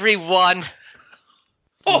 everyone.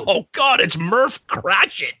 Oh, God, it's Murph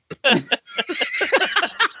Cratchit.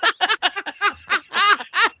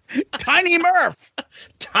 Tiny Murph.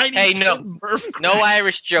 Tiny Hey, no. Murph Cratchit. No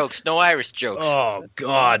Irish jokes. No Irish jokes. Oh,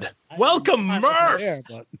 God. Welcome, Murph.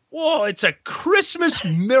 Whoa, it's a Christmas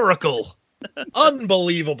miracle.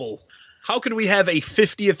 Unbelievable. How could we have a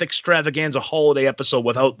 50th extravaganza holiday episode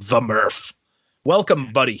without the Murph?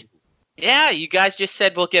 Welcome, buddy. Yeah, you guys just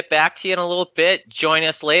said we'll get back to you in a little bit. Join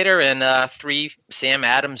us later, and 3 Sam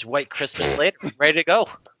Adams White Christmas later. Ready to go.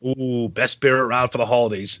 Ooh, best beer around for the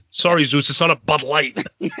holidays. Sorry, Zeus, it's not a Bud Light.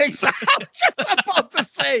 I'm just about to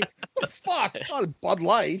say, fuck, it's not a Bud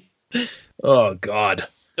Light. Oh, God.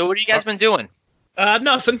 So what have you guys been doing?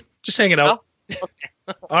 Nothing. Just hanging out. Oh, okay.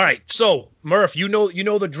 All right. So, Murph, you know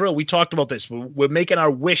the drill. We talked about this. We're making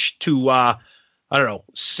our wish to, I don't know,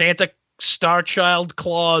 Santa, Star Child,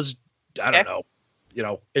 Claus, I don't know. You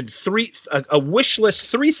know, and a wish list,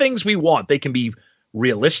 3 things we want. They can be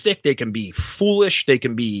realistic. They can be foolish. They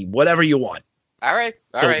can be whatever you want. All right.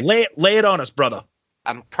 All so right. Lay it on us, brother.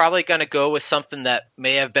 I'm probably going to go with something that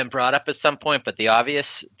may have been brought up at some point, but the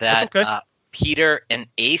obvious that Peter and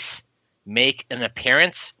Ace make an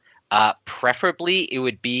appearance. Preferably, it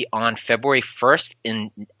would be on February 1st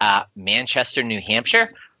in Manchester, New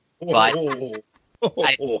Hampshire. But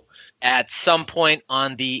at some point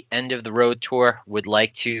on the end of the road tour, would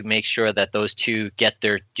like to make sure that those two get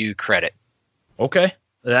their due credit. Okay.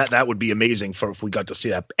 That would be amazing if we got to see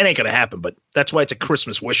that. It ain't going to happen, but that's why it's a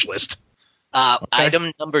Christmas wish list.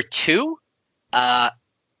 Item number 2,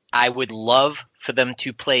 I would love for them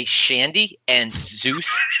to play Shandy and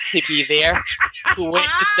Zeus to be there to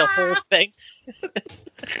witness the whole thing.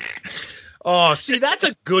 Oh, see, that's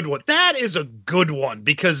a good one. That is a good one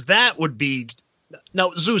because that would be.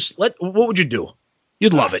 Now, Zeus, what would you do?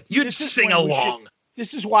 You'd love it. You'd sing along.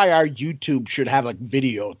 This is why our YouTube should have a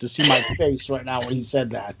video to see my face right now when he said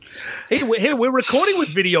that. Hey, we're recording with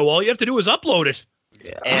video. All you have to do is upload it.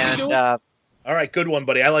 Yeah. And all right, good one,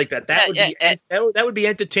 buddy. I like that. That would be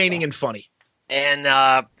entertaining and funny.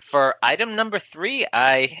 And for item number 3,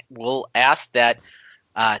 I will ask that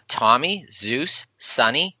Tommy, Zeus,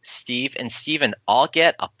 Sonny, Steve, and Steven all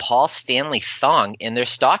get a Paul Stanley thong in their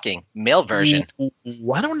stocking, male version. Ooh,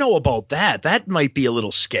 I don't know about that. That might be a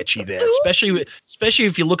little sketchy there, especially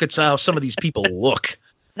if you look at how some of these people look.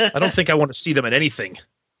 I don't think I want to see them in anything.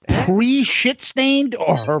 Pre-shit stained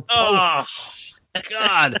or oh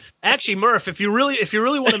God. Actually, Murph, if you really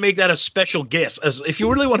want to make that a special gift,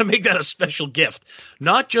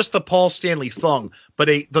 not just the Paul Stanley thong, but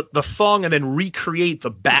the thong and then recreate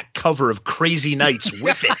the back cover of Crazy Nights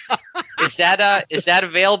with it. Is that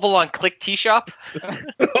available on Click Tea Shop?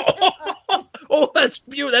 Oh,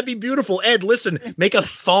 that'd be beautiful. Ed, listen, make a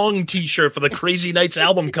thong T-shirt for the Crazy Nights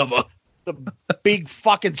album cover. The big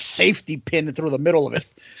fucking safety pin through the middle of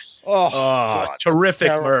it. Oh, God,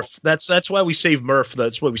 terrific, Murph. That's why we save Murph.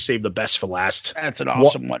 That's why we save the best for last. That's an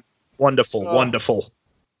awesome one. Wonderful, wonderful.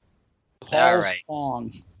 All right.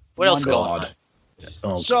 Song. What else going on?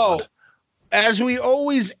 Oh, so, God. As we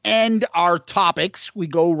always end our topics, we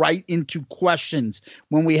go right into questions.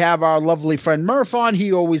 When we have our lovely friend Murph on,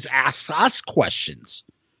 he always asks us questions.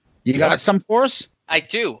 You got some for us? I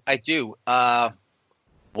do.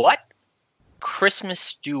 What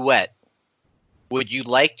Christmas duet would you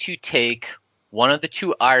like to take one of the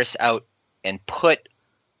 2 artists out and put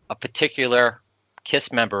a particular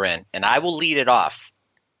Kiss member in? And I will lead it off.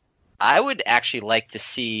 I would actually like to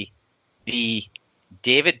see the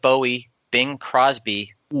David Bowie, Bing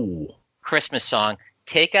Crosby Christmas song,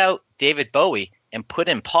 take out David Bowie and put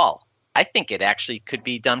in Paul. I think it actually could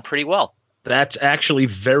be done pretty well. That's actually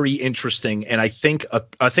very interesting, and I think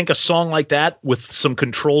a song like that with some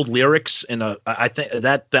controlled lyrics and I think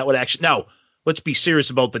that would actually now. Let's be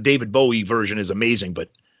serious about the David Bowie version is amazing, but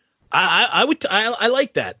I like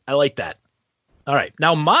that. I like that. All right.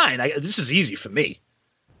 Now mine, this is easy for me.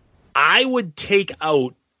 I would take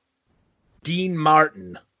out Dean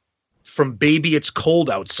Martin from Baby It's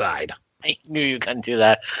Cold Outside. I knew you couldn't do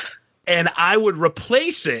that. And I would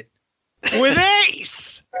replace it with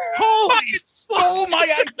Ace. Holy stole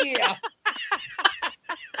my idea.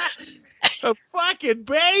 A fucking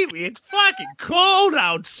baby. It's fucking cold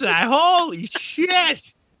outside. Holy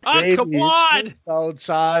shit. Oh, baby, come on.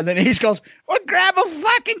 Outside. And he goes, well, grab a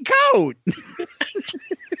fucking coat.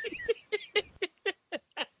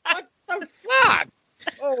 What the fuck?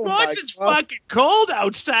 Oh, Of course it's fucking cold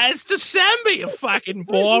outside. It's December, you fucking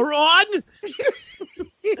moron.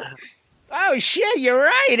 Oh, shit, you're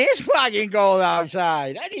right. It is fucking cold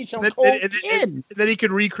outside. I need some cold gin. And then he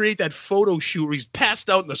could recreate that photo shoot where he's passed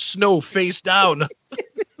out in the snow face down.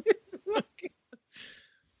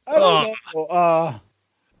 I don't know.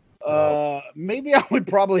 Maybe I would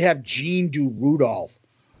probably have Gene do Rudolph.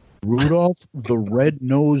 Rudolph the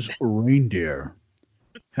red-nosed reindeer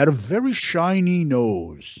had a very shiny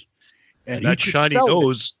nose. And that shiny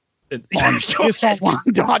nose on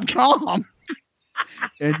kissonline.com.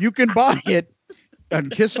 And you can buy it on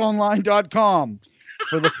kissonline.com.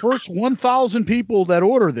 For the first 1,000 people that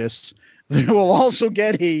order this, they will also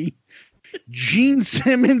get a Gene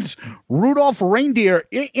Simmons Rudolph reindeer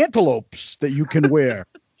antelopes that you can wear.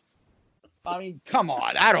 I mean, come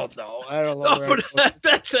on. I don't know.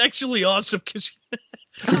 That's actually awesome because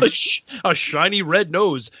a shiny red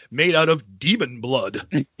nose made out of demon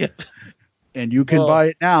blood. Yeah. And you can buy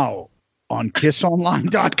it now on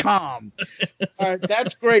kissonline.com. All right,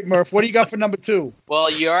 that's great, Murph. What do you got for number 2?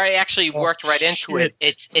 Well, you already actually worked right into it.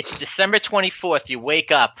 It's December 24th. You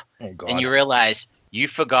wake up and you realize you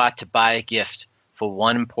forgot to buy a gift for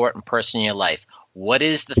one important person in your life. What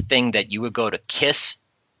is the thing that you would go to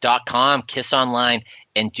kiss.com, Kiss Online,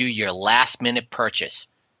 and do your last-minute purchase?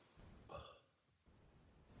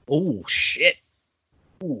 Oh, shit.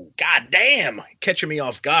 Ooh, God damn. Catching me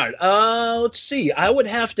off guard. Let's see. I would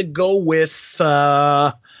have to go with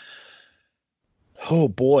oh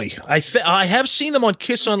boy. I have seen them on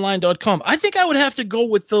kissonline.com. I think I would have to go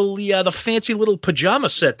with the fancy little pajama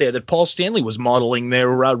set there that Paul Stanley was modeling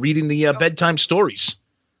there, reading the bedtime stories.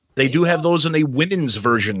 They do have those in a women's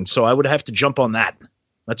version, so I would have to jump on that.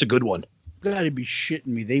 That's a good one. You gotta be shitting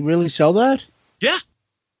me. They really sell that? Yeah.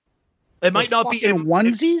 It might not be in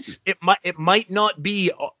onesies. It might not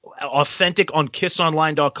be authentic on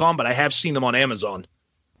kissonline.com, but I have seen them on Amazon.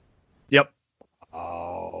 Yep.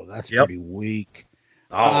 Oh, that's pretty weak.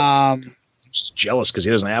 Oh, I'm just jealous because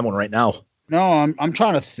he doesn't have one right now. No, I'm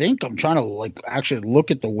trying to think. I'm trying to actually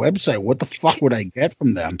look at the website. What the fuck would I get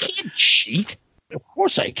from them? You can't cheat. Of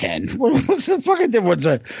course I can. What's the fucking difference?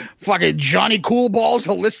 A fucking Johnny Cool Balls,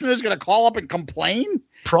 the listener's going to call up and complain?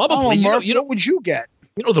 Probably. Murph, what would you get?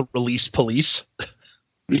 You know the release police.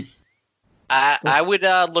 I would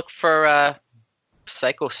look for a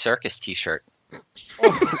Psycho Circus t-shirt.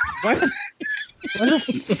 Oh, what? Why the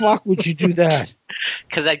fuck would you do that?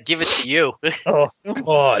 Because I'd give it to you. Oh,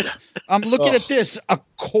 God. I'm looking at this. A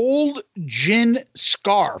cold gin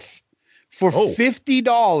scarf for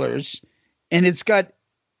 $50. And it's got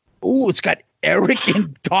Eric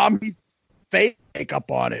and Tommy face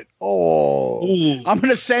makeup on it. Oh, I'm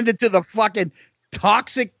going to send it to the fucking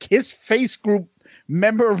Toxic Kiss Face Group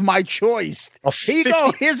member of my choice. Here you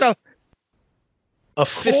go. Here's a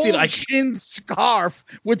cold gin scarf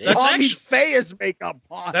with Tommy Faye's makeup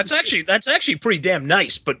on. That's actually pretty damn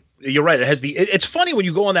nice, but you're right. It has it's funny when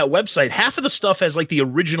you go on that website, half of the stuff has like the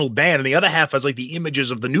original band and the other half has like the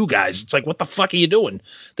images of the new guys. It's like, what the fuck are you doing?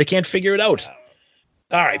 They can't figure it out.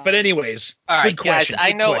 All right. But anyways, all right, guys,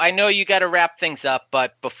 I know you got to wrap things up,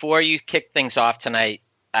 but before you kick things off tonight,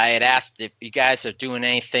 I had asked if you guys are doing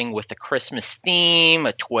anything with the Christmas theme.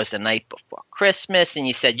 It was the night before Christmas, and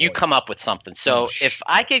you said you come up with something. So if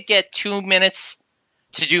I could get 2 minutes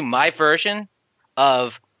to do my version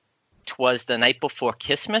of "'Twas the Night Before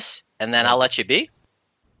Christmas," and then I'll let you be.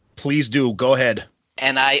 Please do. Go ahead.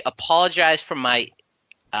 And I apologize for my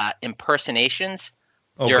impersonations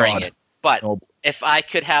during it. But if I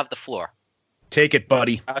could have the floor. Take it,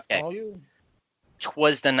 buddy. Okay.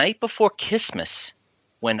 "'Twas the night before Christmas,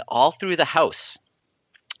 when all through the house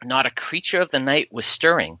not a creature of the night was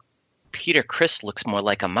stirring. Peter Criss looks more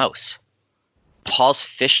like a mouse. Paul's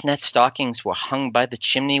fishnet stockings were hung by the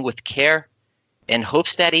chimney with care, in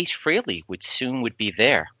hopes that H. Frehley would be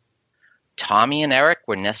there. Tommy and Eric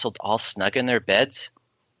were nestled all snug in their beds,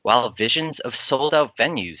 while visions of sold-out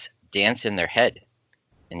venues danced in their head.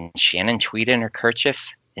 And Shannon Tweed in her kerchief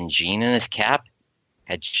and Gene in his cap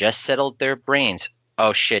had just settled their brains.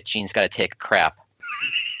 Oh shit, Gene's got to take a crap.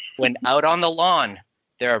 When out on the lawn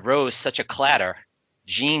there arose such a clatter,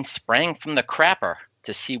 Gene sprang from the crapper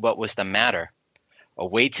to see what was the matter.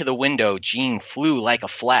 Away to the window Gene flew like a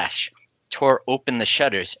flash, tore open the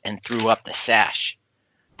shutters and threw up the sash.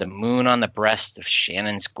 The moon on the breast of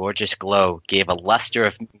Shannon's gorgeous glow gave a luster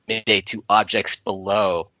of midday to objects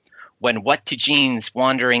below, when what to Gene's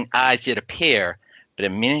wandering eyes did appear but a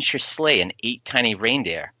miniature sleigh and 8 tiny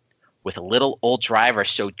reindeer. With a little old driver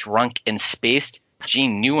so drunk and spaced,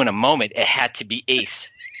 Gene knew in a moment it had to be Ace.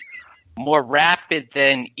 More rapid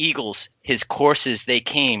than eagles, his courses they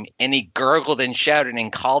came, and he gurgled and shouted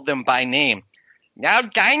and called them by name. Now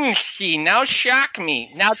Dynasty, now Shock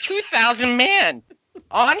Me, now 2,000 Man,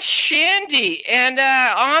 on Shandy, and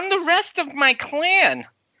on the rest of my clan.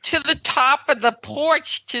 To the top of the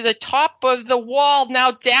porch, to the top of the wall,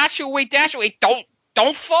 now dash away,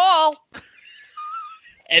 don't fall.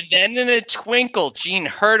 And then in a twinkle, Gene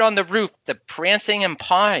heard on the roof the prancing and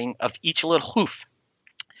pawing of each little hoof.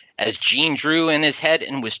 As Gene drew in his head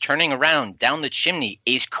and was turning around, down the chimney,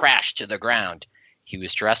 Ace crashed to the ground. He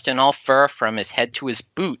was dressed in all fur from his head to his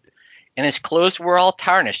boot, and his clothes were all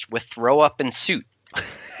tarnished with throw-up and soot.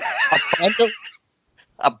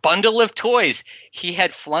 A bundle of toys he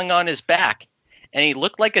had flung on his back, and he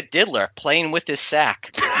looked like a diddler playing with his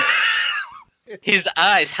sack. His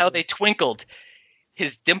eyes, how they twinkled,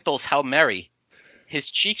 his dimples, how merry.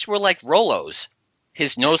 His cheeks were like Rolos,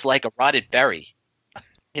 his nose like a rotted berry.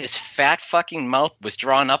 His fat fucking mouth was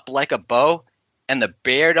drawn up like a bow, and the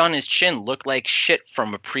beard on his chin looked like shit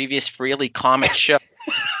from a previous Freely comic show.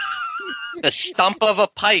 The stump of a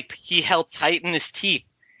pipe he held tight in his teeth,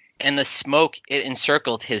 and the smoke, it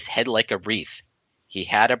encircled his head like a wreath. He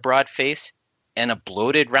had a broad face and a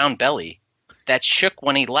bloated round belly that shook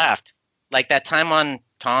when he laughed, like that time on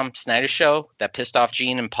Tom Snyder's show that pissed off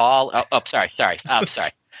Gene and Paul. Sorry.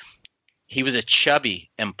 He was a chubby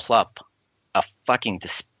and plump, a fucking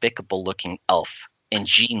despicable-looking elf, and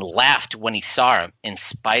Gene laughed when he saw him in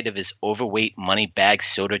spite of his overweight, money-bag,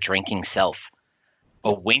 soda-drinking self.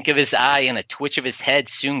 A wink of his eye and a twitch of his head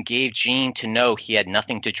soon gave Gene to know he had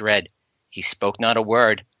nothing to dread. He spoke not a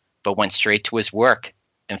word, but went straight to his work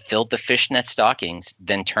and filled the fishnet stockings,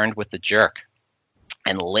 then turned with a jerk.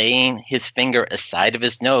 And laying his finger aside of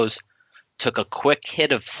his nose, took a quick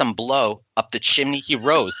hit of some blow, up the chimney he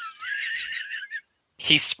rose.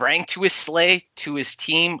 He sprang to his sleigh, to his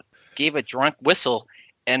team, gave a drunk whistle,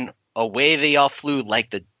 and away they all flew like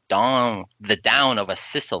the down of a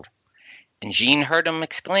sissel. And Gene heard him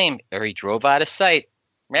exclaim, ere he drove out of sight,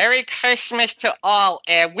 Merry Christmas to all,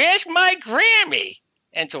 and where's my Grammy?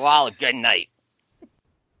 And to all, a good night.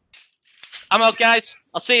 I'm out, guys.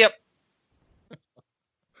 I'll see you.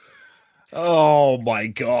 Oh, my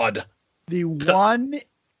God. The one,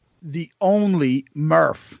 the only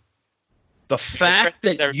Murph. The fact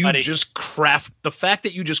that you just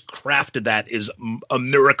crafted that is a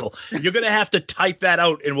miracle. You're going to have to type that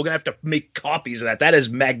out, and we're going to have to make copies of that. That is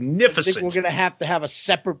magnificent. I think we're going to have a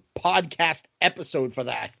separate podcast episode for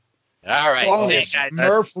that. All right.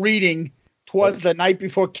 Murph reading "'Twas the Night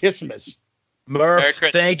Before Christmas." Murph,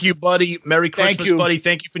 thank you, buddy. Merry Christmas, buddy.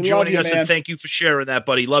 Thank you for joining us, and thank you for sharing that,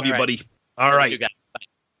 buddy. Love you, buddy. All right.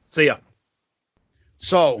 See ya.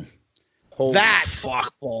 So... Holy that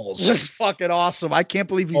fuck balls. was fucking awesome. I can't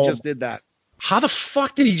believe he just did that. How the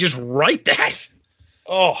fuck did he just write that?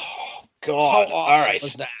 Oh, God. How awesome all right.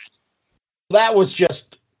 was that? That was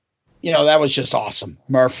just, that was just awesome.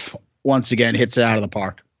 Murph, once again, hits it out of the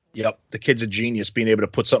park. Yep. The kid's a genius being able to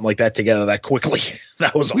put something like that together that quickly.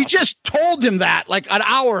 That was awesome. We just told him that like an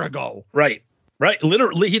hour ago. Right.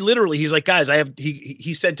 He's like, guys,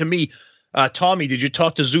 he said to me, Tommy, did you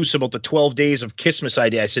talk to Zeus about the 12 days of Christmas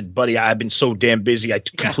idea? I said, buddy, I've been so damn busy. I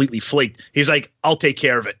completely flaked. He's like, I'll take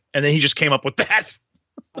care of it. And then he just came up with that.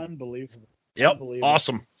 Unbelievable. Yep. Unbelievable.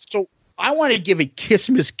 Awesome. So I want to give a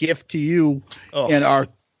Christmas gift to you and our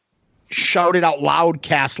Shout It Out Loud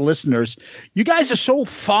cast listeners. You guys are so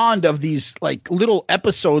fond of these like little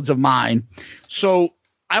episodes of mine. So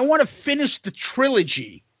I want to finish the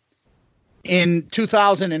trilogy in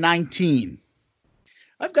 2019.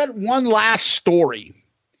 I've got one last story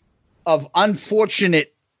of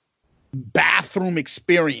unfortunate bathroom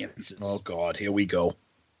experiences. Oh, God. Here we go.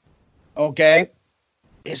 Okay.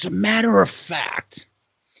 As a matter of fact,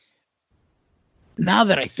 now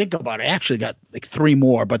that I think about it, I actually got like 3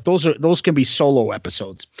 more, but those can be solo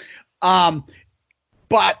episodes. But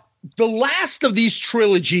the last of these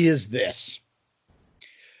trilogy is this.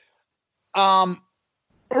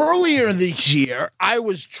 Earlier this year, I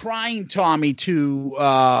was trying, Tommy, to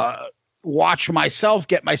watch myself,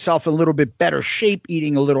 get myself in a little bit better shape,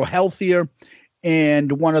 eating a little healthier.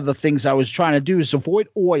 And one of the things I was trying to do is avoid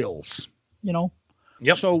oils,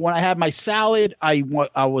 Yep. So when I had my salad, I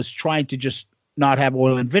was trying to just not have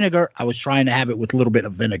oil and vinegar. I was trying to have it with a little bit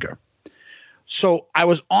of vinegar. So I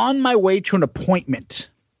was on my way to an appointment,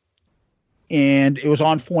 and it was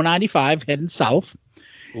on 495 heading south.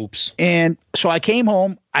 Oops. And so I came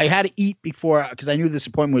home. I had to eat before because I knew this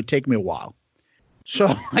appointment would take me a while.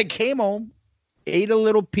 So I came home, ate a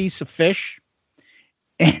little piece of fish,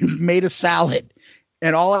 and made a salad.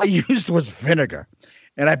 And all I used was vinegar.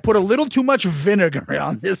 and I put a little too much vinegar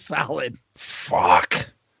on this salad. Fuck.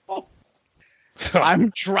 I'm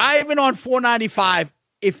driving on 495.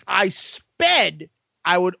 If I sped,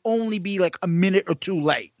 I would only be like a minute or two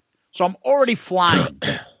late. So I'm already flying.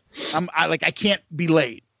 I can't be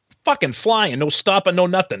late. Fucking flying, no stopping, no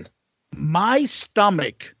nothing. My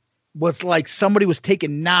stomach was like somebody was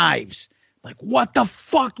taking knives. Like, what the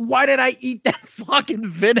fuck? Why did I eat that fucking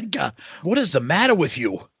vinegar? What is the matter with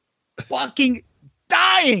you? Fucking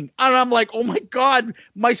dying. And I'm like, oh my God,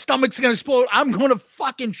 my stomach's going to explode. I'm going to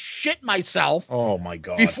fucking shit myself. Oh my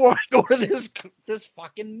God. Before I go to this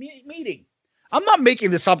fucking meeting. I'm not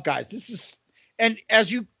making this up, guys. This is, and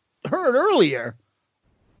as you heard earlier,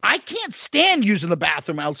 I can't stand using the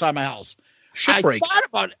bathroom outside my house. Shipwreck.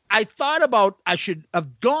 I thought about I should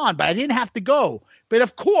have gone, but I didn't have to go. But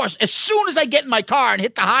of course, as soon as I get in my car and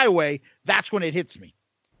hit the highway, that's when it hits me.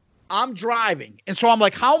 I'm driving. And so I'm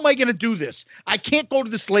like, how am I going to do this? I can't go to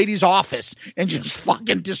this lady's office and just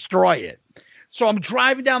fucking destroy it. So I'm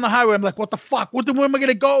driving down the highway. I'm like, what the fuck? Where am I going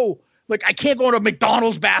to go? Like, I can't go to a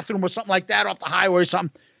McDonald's bathroom or something like that off the highway or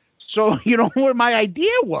something. So, you know what my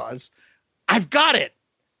idea was? I've got it.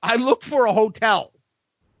 I looked for a hotel.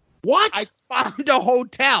 What? I found a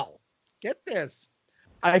hotel. Get this.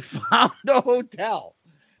 I found a hotel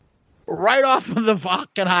right off of the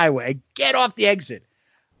fucking highway. Get off the exit.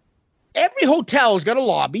 Every hotel's got a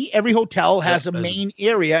lobby. Every hotel has a main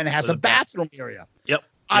area and has a bathroom area. Yep.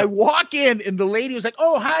 I walk in and the lady was like,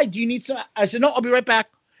 oh, hi, do you need some? I said, no, I'll be right back.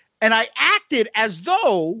 And I acted as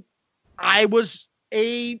though I was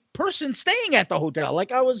a person staying at the hotel.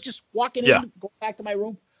 Like I was just walking in, going back to my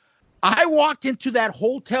room. I walked into that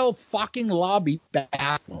hotel fucking lobby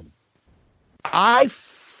bathroom. I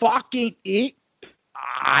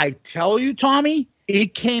tell you, Tommy,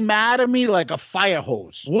 it came out of me like a fire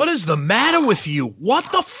hose. What is the matter with you?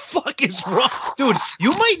 What the fuck is wrong? Dude,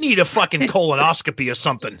 you might need a fucking colonoscopy or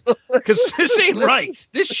something. Because this ain't right.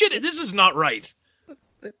 This is not right.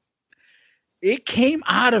 It came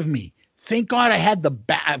out of me. Thank God I had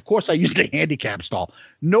of course, I used a handicap stall.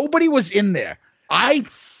 Nobody was in there.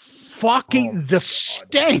 The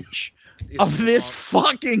stench of this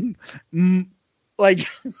fucking, like,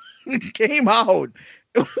 came out.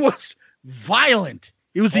 It was violent.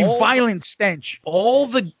 It was a violent stench. All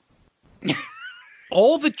the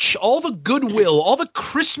goodwill, all the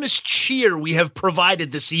Christmas cheer we have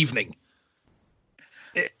provided this evening.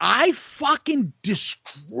 I fucking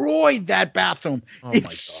destroyed that bathroom.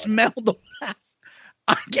 It smelled the best.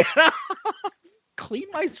 I get up, clean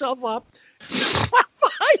myself up.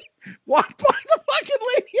 Walk by the fucking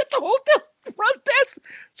lady at the hotel front desk.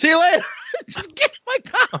 See you later. Just get in my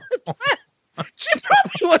car. She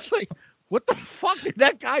probably was like, what the fuck did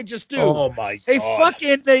that guy just do? Oh my God.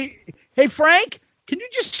 Hey Frank, can you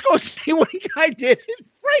just go see what the guy did? And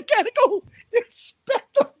Frank had to go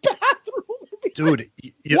inspect the bathroom. Dude,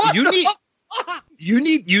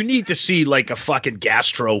 you need to see like a fucking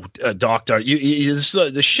gastro doctor.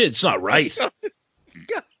 The shit's not right.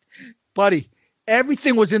 Buddy,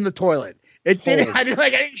 everything was in the toilet. I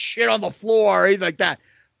didn't shit on the floor or anything like that.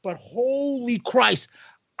 But holy Christ,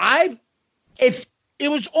 if it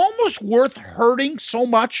was almost worth hurting so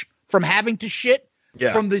much from having to shit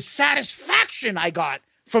from the satisfaction I got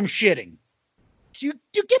from shitting. Do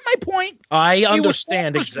you get my point? I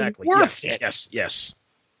understand exactly. Worth it. Yes.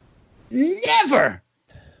 Never,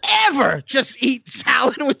 ever just eat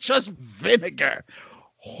salad with just vinegar.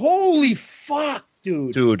 Holy fuck,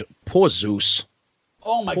 dude. Dude, poor Zeus.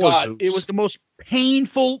 Oh my God. Zeus. It was the most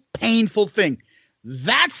painful thing.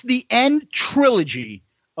 That's the end trilogy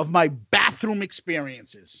of my bathroom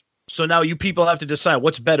experiences. So now you people have to decide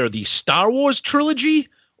what's better, the Star Wars trilogy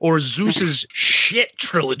or Zeus's shit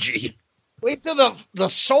trilogy. Wait till the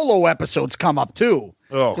solo episodes come up too.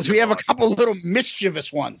 Because we have a couple little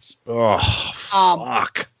mischievous ones. Oh,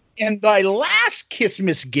 fuck. And the last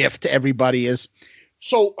Christmas gift to everybody is,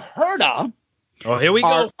 so Herda. Oh, here we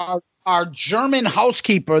go. Our German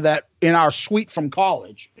housekeeper that in our suite from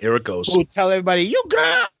college. Here it goes. Who tell everybody, you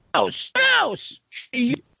gross.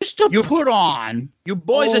 She used to put on. You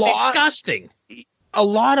boys are disgusting. A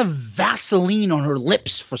lot of Vaseline on her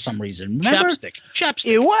lips for some reason. Remember? Chapstick.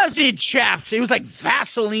 It wasn't chapstick. It was like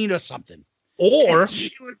Vaseline or something. Or she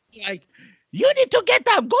would be like, you need to get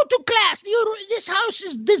up, go to class. This house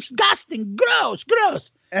is disgusting. Gross.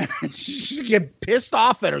 And she get pissed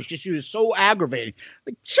off at her because she was so aggravating.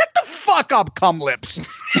 Like, shut the fuck up, cum lips.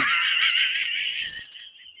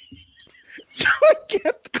 So I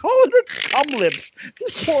kept calling her cum lips.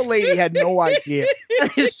 This poor lady had no idea.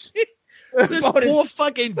 This poor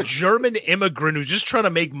fucking German immigrant who's just trying to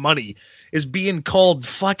make money is being called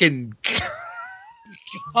fucking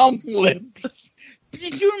Chum lips.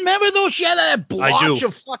 Did you remember those? She had that blotch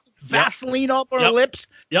of fucking Vaseline up her lips.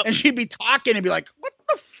 Yep. And she'd be talking and be like, what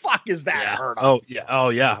the fuck is that? Hurt Oh, yeah. Oh,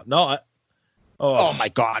 yeah. No. Oh, my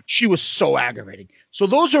God. She was so aggravating. So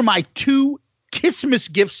those are my 2 Christmas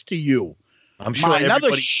gifts to you. I'm sure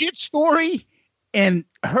another shit story and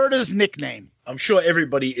Herta's nickname. I'm sure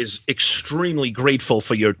everybody is extremely grateful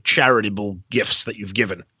for your charitable gifts that you've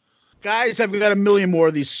given. Guys, I've got a million more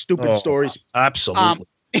of these stupid stories. Absolutely.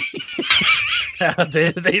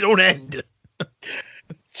 They don't end.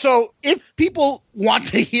 So if people want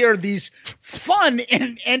to hear these fun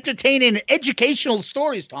and entertaining and educational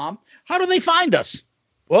stories, Tom, how do they find us?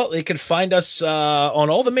 Well, they can find us on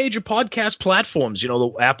all the major podcast platforms,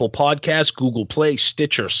 the Apple Podcasts, Google Play,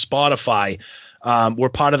 Stitcher, Spotify. We're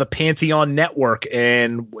part of the Pantheon Network,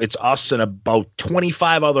 and it's us and about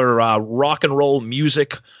 25 other rock and roll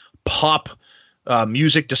music, pop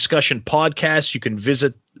music discussion podcasts. You can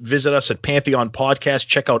visit us at Pantheon Podcast.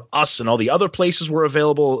 Check out us and all the other places we're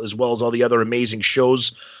available, as well as all the other amazing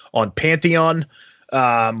shows on Pantheon.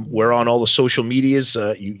 We're on all the social medias.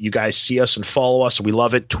 You guys see us and follow us. We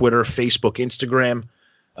love it. Twitter, Facebook, Instagram.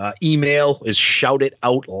 Email is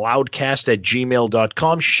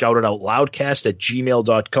shoutitoutloudcast@gmail.com.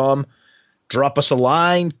 Shoutitoutloudcast@gmail.com. Drop us a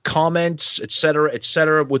line, comments,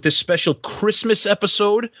 etc. With this special Christmas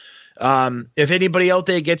episode. If anybody out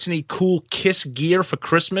there gets any cool Kiss gear for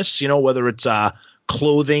Christmas, whether it's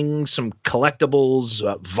clothing, some collectibles,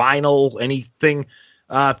 vinyl, anything,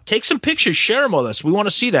 take some pictures, share them with us. We want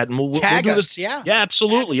to see that, and we'll do this. Yeah,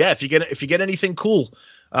 absolutely. Yeah, if you get anything cool,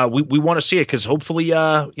 we want to see it, because hopefully,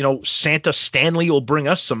 Santa Stanley will bring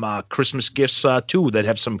us some Christmas gifts too that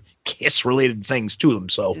have some Kiss related things to them.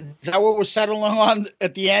 So is that what we're settling on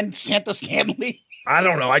at the end, Santa Stanley? I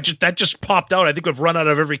don't know. That just popped out. I think we've run out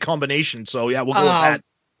of every combination. So yeah, we'll go with that.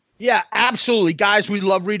 Yeah, absolutely. Guys, we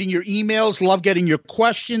love reading your emails, love getting your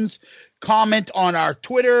questions. Comment on our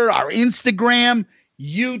Twitter, our Instagram,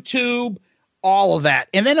 YouTube, all of that.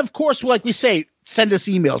 And then, of course, like we say, send us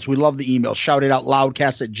emails. We love the emails.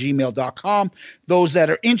 Shoutitoutloudcast@gmail.com. Those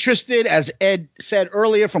that are interested, as Ed said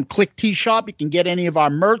earlier, from Click T Shop, you can get any of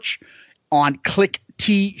our merch on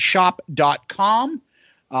clicktshop.com.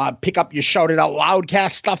 Pick up your Shout It Out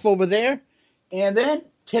Loudcast stuff over there. And then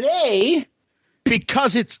today,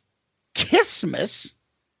 because it's Kissmas,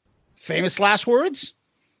 famous last words.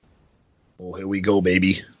 Oh, here we go,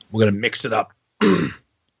 baby. We're going to mix it up.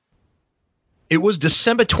 It was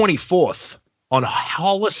December 24th on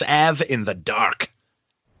Hollis Ave in the dark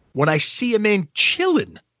when I see a man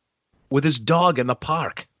chilling with his dog in the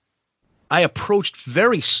park. I approached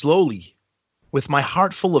very slowly with my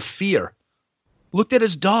heart full of fear. Looked at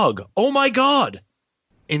his dog. Oh, my God.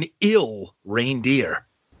 An ill reindeer.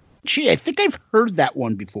 Gee, I think I've heard that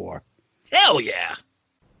one before. Hell yeah.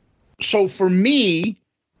 So for me,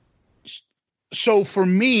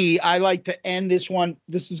 I like to end this one.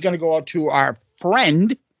 This is going to go out to our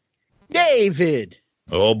friend, David.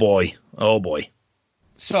 Oh, boy.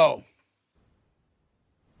 So,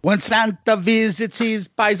 when Santa visits his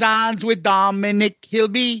paisans with Dominic, he'll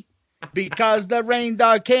be, because the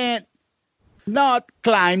reindeer can't not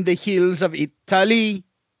climb the hills of Italy.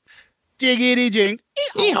 Jiggity jig.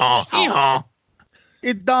 Yeehaw.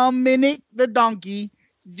 It's Dominic the donkey.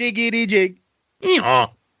 Jiggity jig.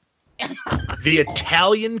 Yeehaw. The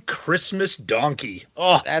Italian Christmas donkey.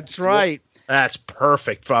 Oh, that's right. That's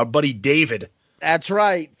perfect for our buddy David. That's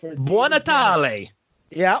right. Buon Natale.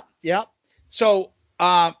 Yep. So,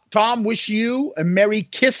 Tom, wish you a Merry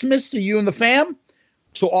Christmas to you and the fam.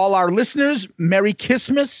 To all our listeners, Merry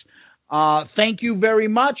Christmas. Thank you very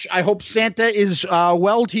much. I hope Santa is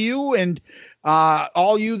well to you, and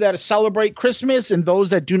all you that celebrate Christmas, and those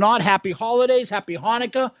that do not, happy holidays, happy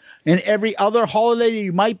Hanukkah, and every other holiday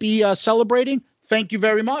you might be celebrating. Thank you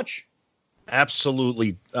very much.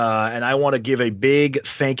 Absolutely. And I want to give a big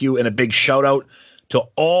thank you and a big shout out to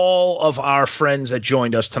all of our friends that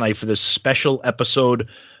joined us tonight for this special episode.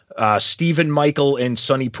 Stephen Michael and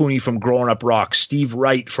Sonny Pooney from Growing Up Rock, Steve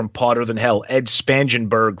Wright from Potter Than Hell, Ed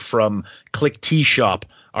Spangenberg from Click Tea Shop,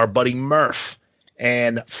 our buddy Murph,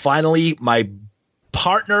 and finally my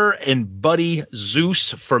partner and buddy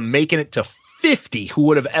Zeus for making it to 50. Who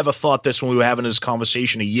would have ever thought this when we were having this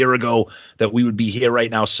conversation a year ago, that we would be here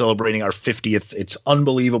right now celebrating our 50th? It's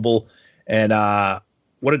unbelievable. And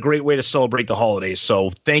what a great way to celebrate the holidays. So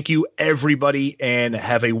thank you, everybody, and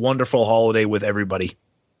have a wonderful holiday with everybody.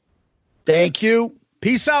 Thank you.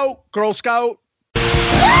 Peace out, Girl Scout.